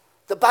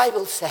 The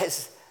Bible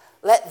says,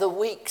 let the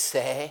weak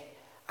say,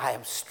 I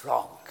am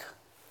strong.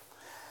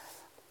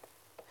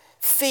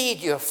 Feed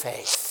your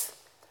faith.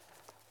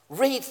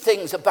 Read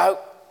things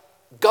about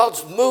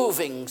God's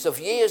movings of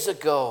years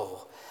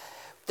ago.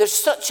 There's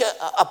such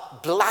a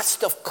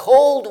blast of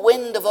cold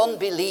wind of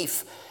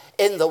unbelief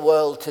in the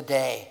world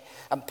today.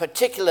 And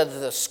particularly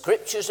the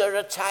scriptures are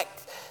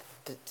attacked.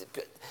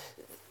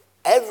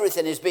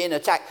 Everything is being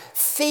attacked.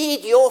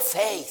 Feed your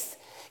faith.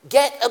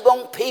 Get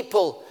among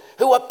people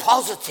who are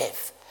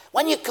positive.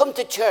 When you come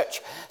to church,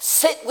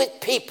 sit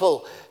with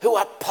people who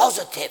are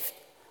positive.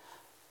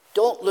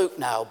 Don't look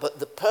now, but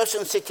the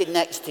person sitting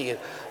next to you.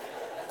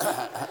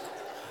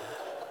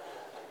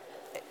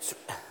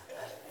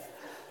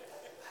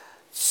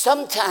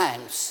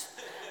 Sometimes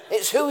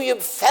it's who you're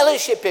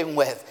fellowshipping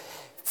with.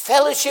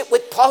 Fellowship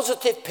with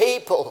positive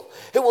people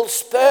who will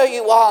spur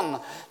you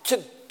on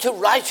to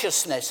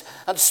righteousness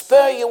and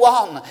spur you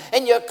on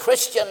in your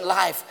Christian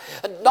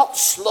life and not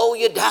slow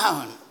you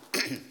down.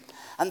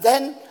 And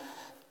then,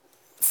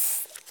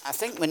 I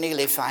think we're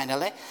nearly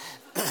finally,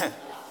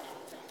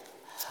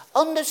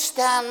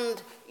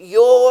 understand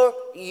your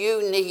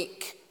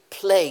unique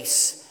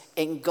place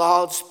in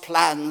God's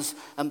plans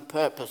and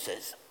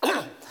purposes.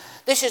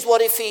 This is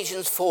what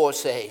Ephesians 4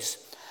 says.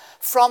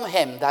 From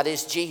him, that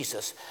is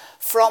Jesus,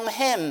 from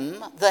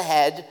him, the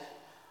head,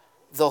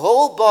 the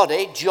whole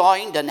body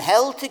joined and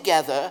held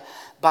together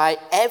by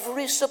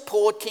every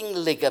supporting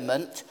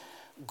ligament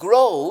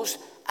grows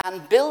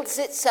and builds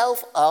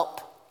itself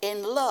up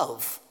in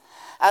love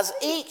as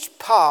each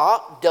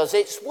part does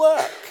its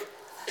work.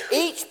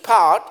 Each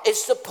part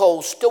is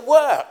supposed to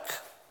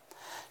work.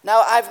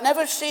 Now, I've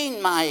never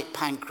seen my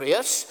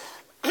pancreas,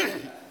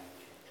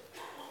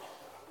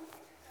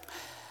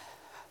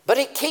 but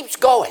it keeps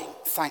going,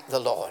 thank the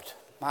Lord.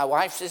 My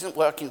wife's isn't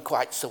working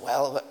quite so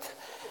well, but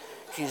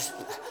she's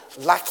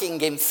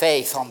lacking in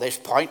faith on this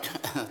point.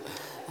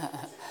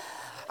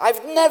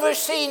 I've never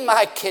seen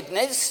my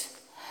kidneys,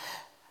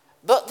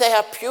 but they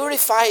are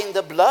purifying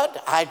the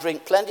blood. I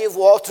drink plenty of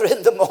water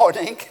in the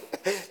morning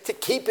to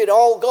keep it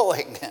all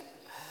going.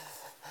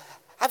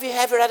 Have you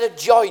ever had a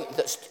joint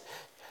that's,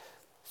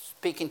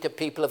 speaking to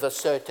people of a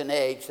certain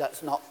age,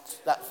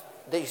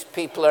 these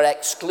people are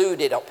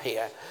excluded up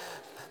here.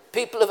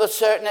 People of a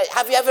certain age,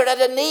 have you ever had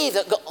a knee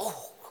that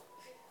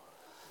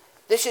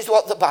this is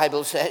what the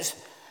Bible says.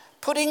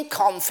 Putting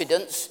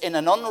confidence in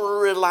an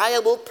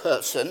unreliable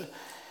person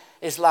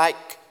is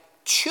like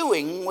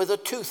chewing with a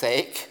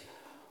toothache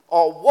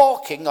or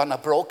walking on a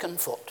broken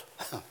foot.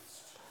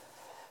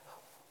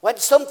 When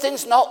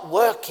something's not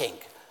working,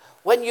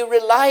 when you're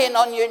relying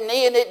on your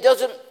knee and it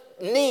doesn't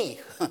knee,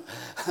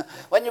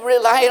 when you're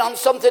relying on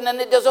something and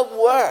it doesn't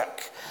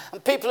work.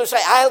 And people who say,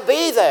 I'll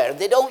be there,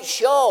 they don't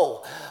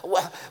show.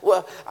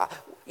 Well,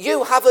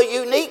 you have a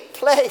unique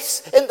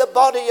place in the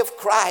body of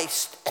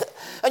Christ.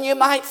 And you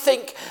might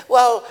think,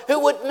 well, who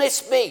would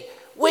miss me?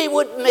 We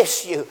would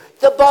miss you.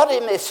 The body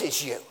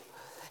misses you.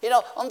 You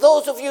know, and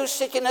those of you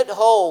sitting at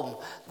home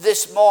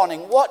this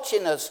morning,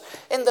 watching us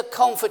in the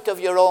comfort of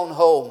your own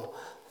home,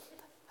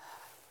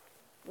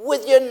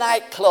 with your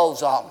night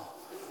clothes on,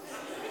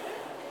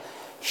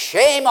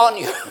 shame on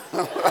you.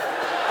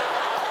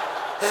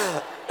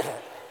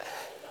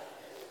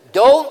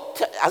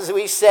 Don't, as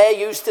we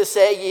used to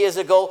say years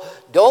ago,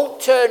 don't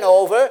turn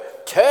over,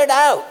 turn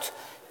out.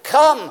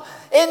 Come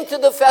into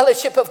the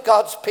fellowship of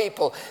God's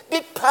people.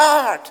 Be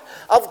part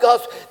of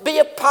God's, be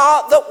a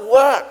part that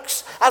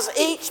works as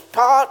each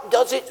part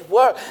does its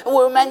work. And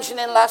we were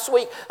mentioning last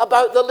week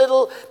about the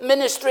little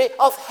ministry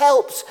of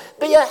helps.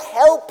 Be a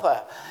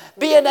helper.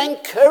 Be an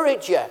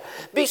encourager.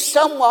 Be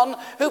someone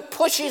who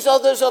pushes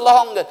others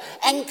along and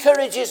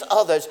encourages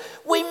others.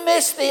 We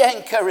miss the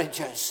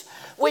encouragers.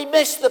 We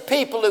miss the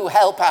people who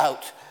help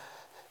out.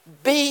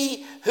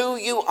 Be who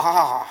you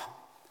are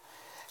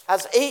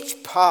as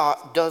each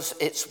part does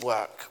its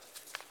work.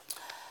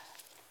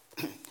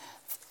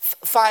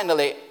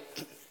 Finally,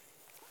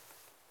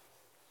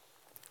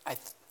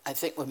 I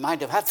think we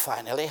might have had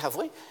finally, have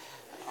we?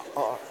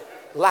 Or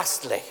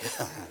lastly,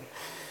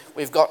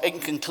 we've got in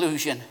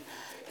conclusion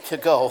to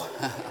go.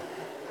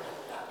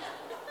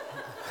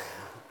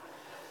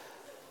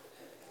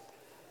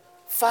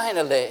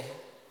 Finally,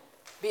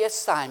 be a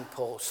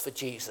signpost for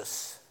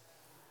Jesus.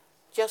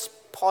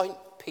 Just point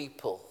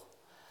people.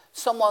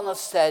 Someone has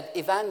said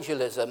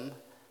evangelism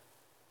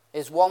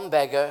is one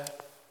beggar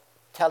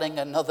telling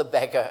another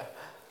beggar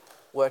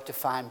where to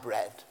find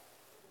bread.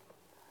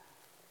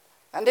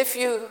 And if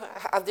you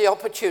have the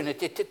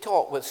opportunity to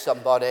talk with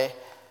somebody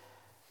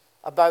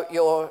about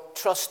your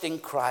trust in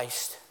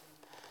Christ,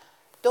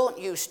 don't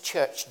use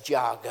church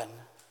jargon.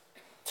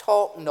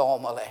 Talk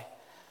normally.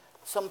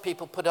 Some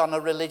people put on a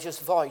religious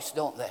voice,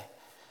 don't they?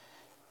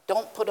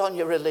 Don't put on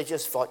your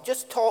religious voice.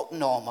 Just talk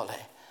normally.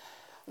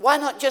 Why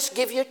not just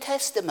give your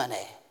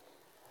testimony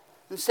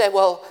and say,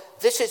 well,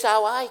 this is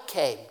how I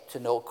came to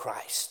know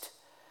Christ.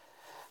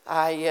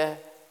 I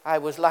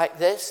was like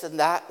this and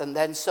that, and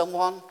then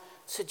someone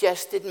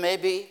suggested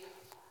maybe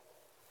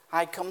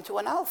I come to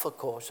an Alpha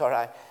course, or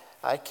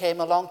I came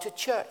along to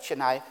church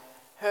and I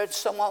heard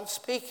someone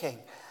speaking,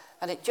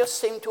 and it just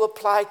seemed to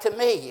apply to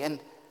me, and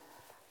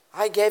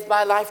I gave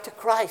my life to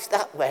Christ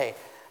that way,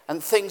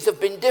 and things have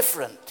been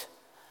different.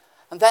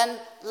 And then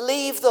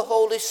leave the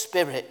Holy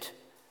Spirit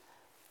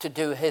to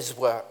do his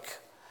work.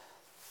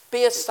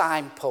 Be a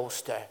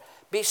signposter.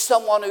 Be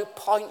someone who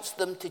points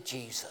them to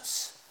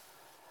Jesus.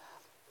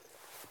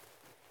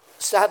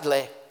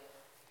 Sadly,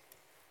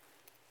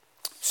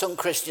 some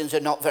Christians are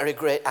not very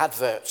great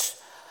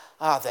adverts,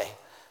 are they?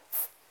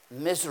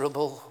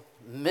 Miserable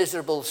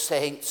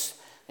saints.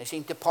 They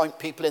seem to point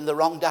people in the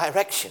wrong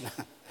direction.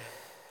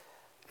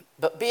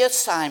 But be a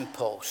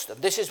signpost.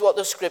 And this is what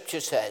the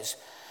scripture says.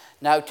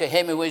 Now to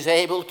him who is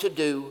able to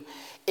do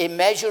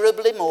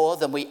immeasurably more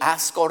than we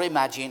ask or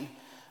imagine,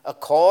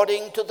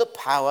 according to the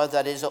power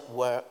that is at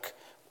work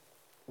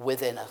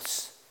within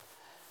us.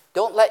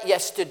 Don't let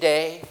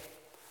yesterday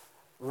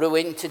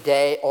ruin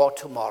today or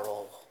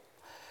tomorrow.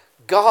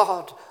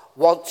 God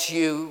wants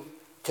you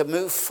to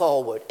move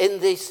forward in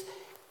this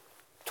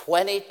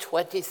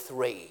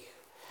 2023,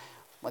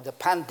 with the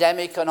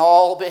pandemic and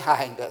all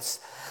behind us.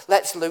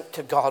 Let's look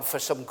to God for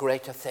some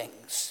greater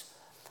things.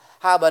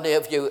 How many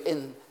of you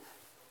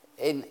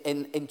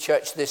in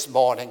church this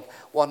morning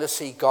want to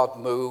see God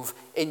move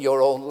in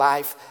your own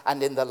life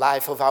and in the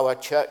life of our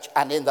church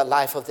and in the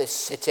life of this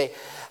city?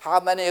 How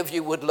many of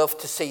you would love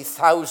to see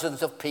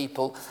thousands of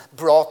people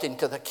brought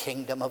into the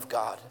kingdom of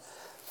God?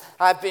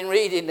 I've been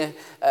reading,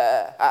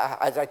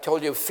 as I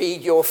told you,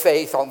 Feed Your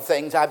Faith on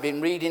things. I've been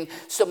reading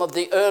some of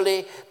the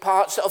early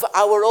parts of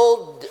our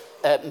old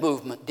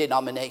movement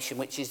denomination,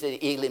 which is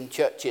the Elim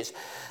churches.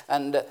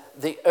 And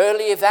the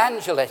early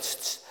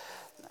evangelists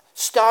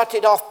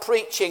started off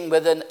preaching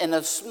in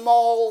a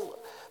small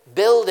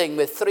building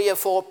with 3 or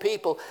 4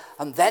 people,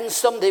 and then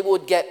somebody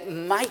would get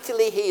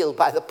mightily healed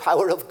by the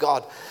power of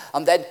God,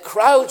 and then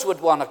crowds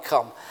would want to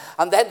come,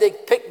 and then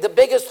they'd pick the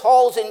biggest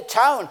halls in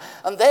town,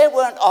 and they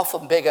weren't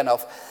often big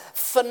enough.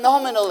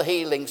 Phenomenal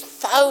healings,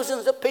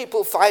 thousands of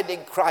people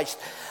finding Christ.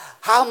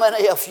 How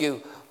many of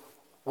you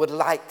would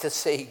like to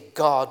see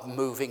God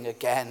moving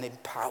again in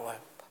power?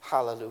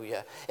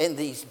 Hallelujah. In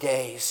these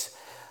days,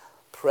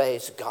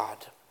 praise God.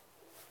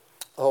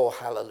 Oh,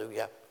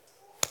 hallelujah.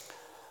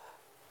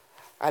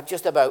 I've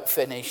just about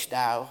finished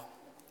now.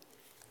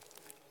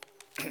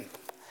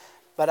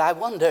 But I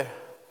wonder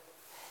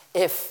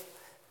if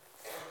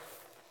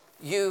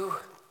you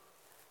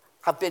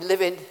have been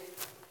living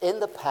in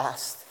the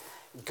past.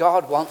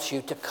 God wants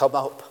you to come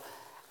up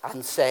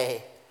and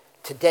say,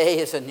 today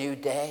is a new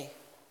day.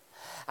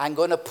 I'm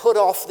going to put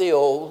off the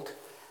old.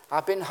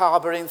 I've been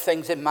harboring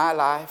things in my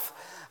life.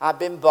 I've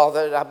been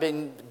bothered. I've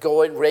been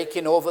going,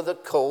 raking over the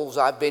coals.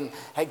 I've been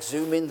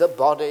exhuming the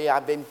body.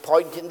 I've been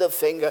pointing the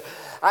finger.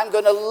 I'm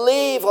going to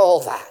leave all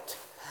that.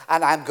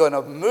 And I'm going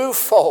to move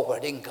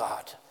forward in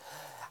God.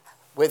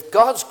 With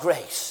God's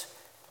grace,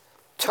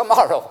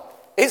 tomorrow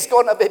is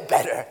going to be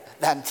better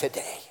than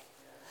today.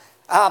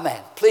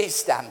 Amen. Please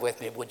stand with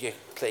me, would you,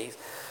 please?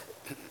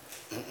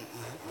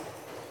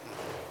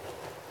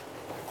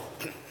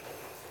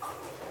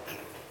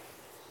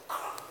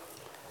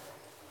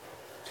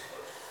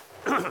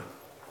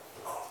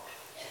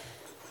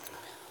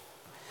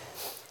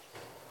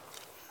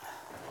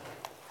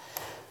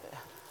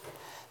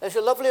 There's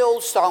a lovely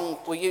old song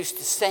we used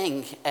to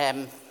sing.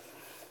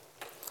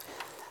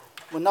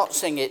 We'll not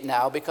sing it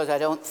now because I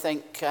don't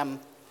think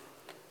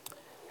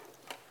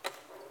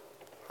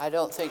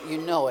you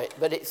know it.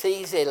 But it's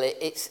easy.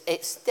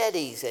 It's dead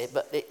easy.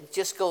 But it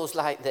just goes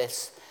like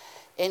this: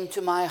 into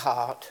my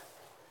heart,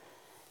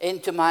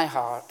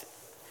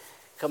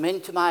 come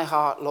into my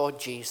heart, Lord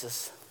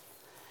Jesus.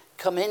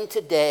 Come in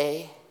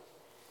today,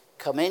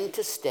 come in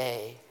to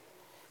stay,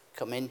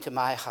 come into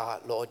my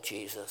heart, Lord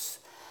Jesus.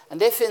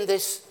 And if in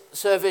this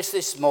service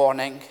this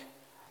morning,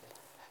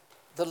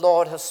 the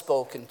Lord has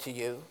spoken to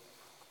you,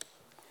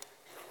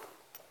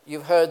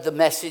 you've heard the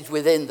message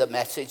within the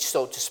message,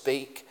 so to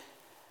speak,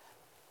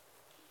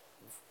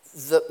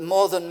 that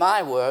more than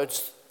my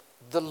words,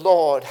 the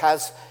Lord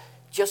has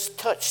just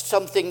touched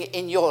something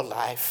in your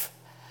life,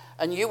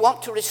 and you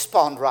want to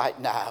respond right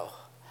now,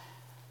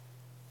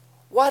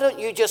 why don't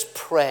you just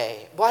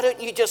pray? Why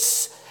don't you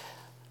just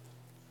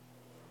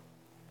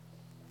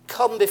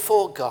come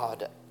before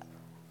God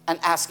and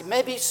ask?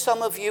 Maybe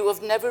some of you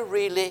have never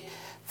really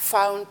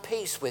found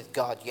peace with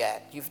God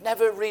yet. You've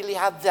never really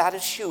had that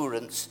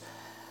assurance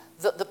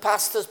that the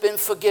past has been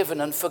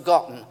forgiven and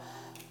forgotten.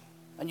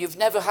 And you've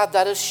never had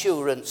that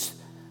assurance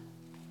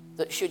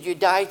that should you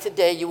die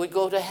today, you would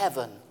go to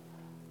heaven.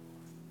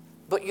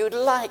 But you'd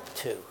like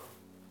to.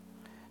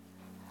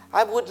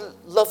 I would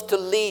love to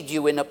lead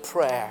you in a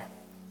prayer.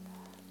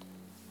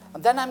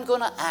 And then I'm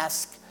going to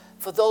ask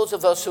for those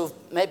of us who've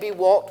maybe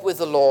walked with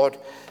the Lord,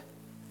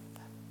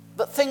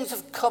 but things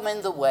have come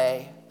in the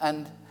way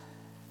and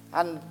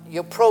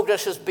your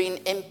progress has been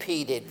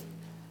impeded.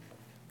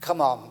 Come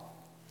on,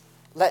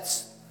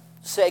 let's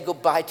say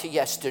goodbye to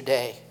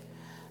yesterday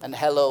and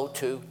hello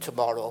to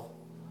tomorrow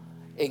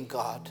in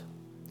God.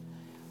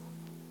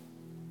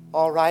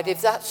 All right,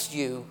 if that's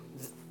you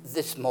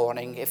this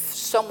morning, if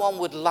someone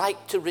would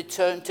like to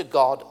return to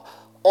God,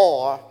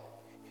 or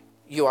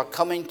you are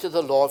coming to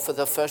the Lord for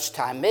the first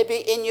time, maybe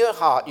in your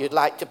heart you'd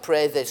like to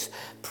pray this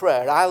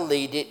prayer. I'll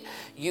lead it.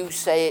 You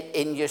say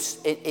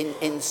it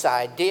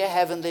inside. Dear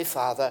Heavenly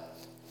Father,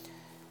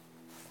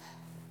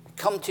 I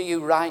come to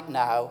you right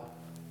now.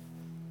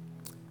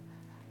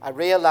 I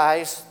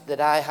realize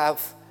that I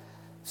have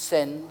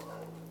sinned,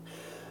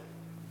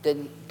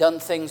 done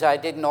things I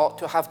did not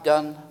to have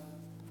done,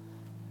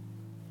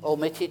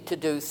 omitted to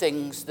do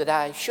things that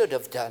I should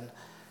have done.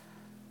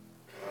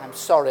 I'm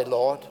sorry,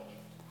 Lord.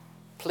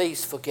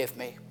 Please forgive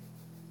me.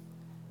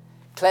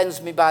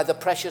 Cleanse me by the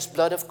precious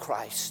blood of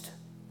Christ.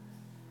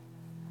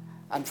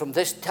 And from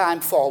this time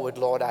forward,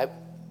 Lord, I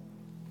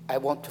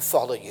want to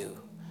follow you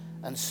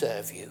and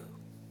serve you.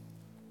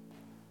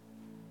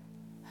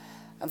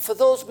 And for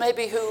those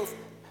maybe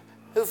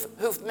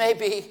who've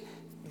maybe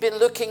been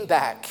looking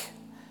back,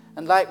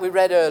 and like we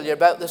read earlier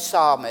about the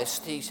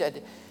psalmist, he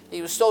said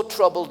he was so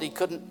troubled he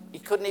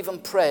couldn't even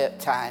pray at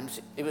times.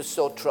 He was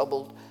so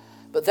troubled.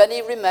 But then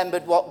he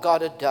remembered what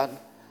God had done.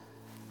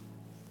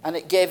 And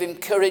it gave him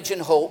courage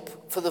and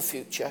hope for the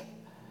future.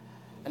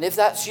 And if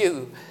that's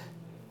you,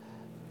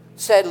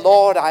 say,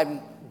 Lord,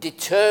 I'm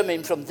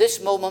determined from this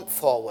moment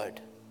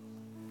forward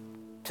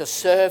to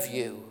serve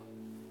you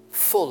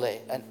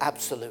fully and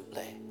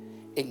absolutely.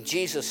 In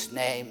Jesus'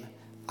 name,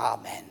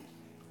 amen.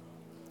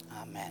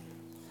 Amen.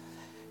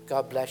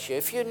 God bless you.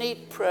 If you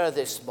need prayer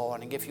this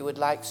morning, if you would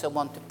like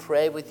someone to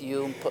pray with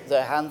you and put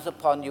their hands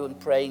upon you and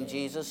pray in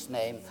Jesus'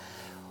 name,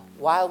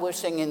 while we're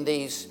singing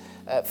these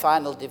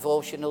final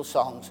devotional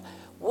songs,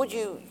 would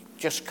you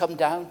just come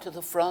down to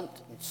the front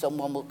and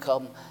someone will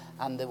come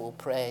and they will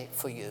pray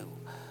for you,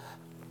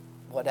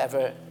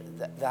 whatever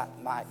that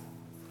might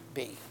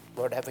be,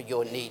 whatever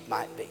your need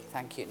might be.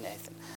 Thank you, Nathan.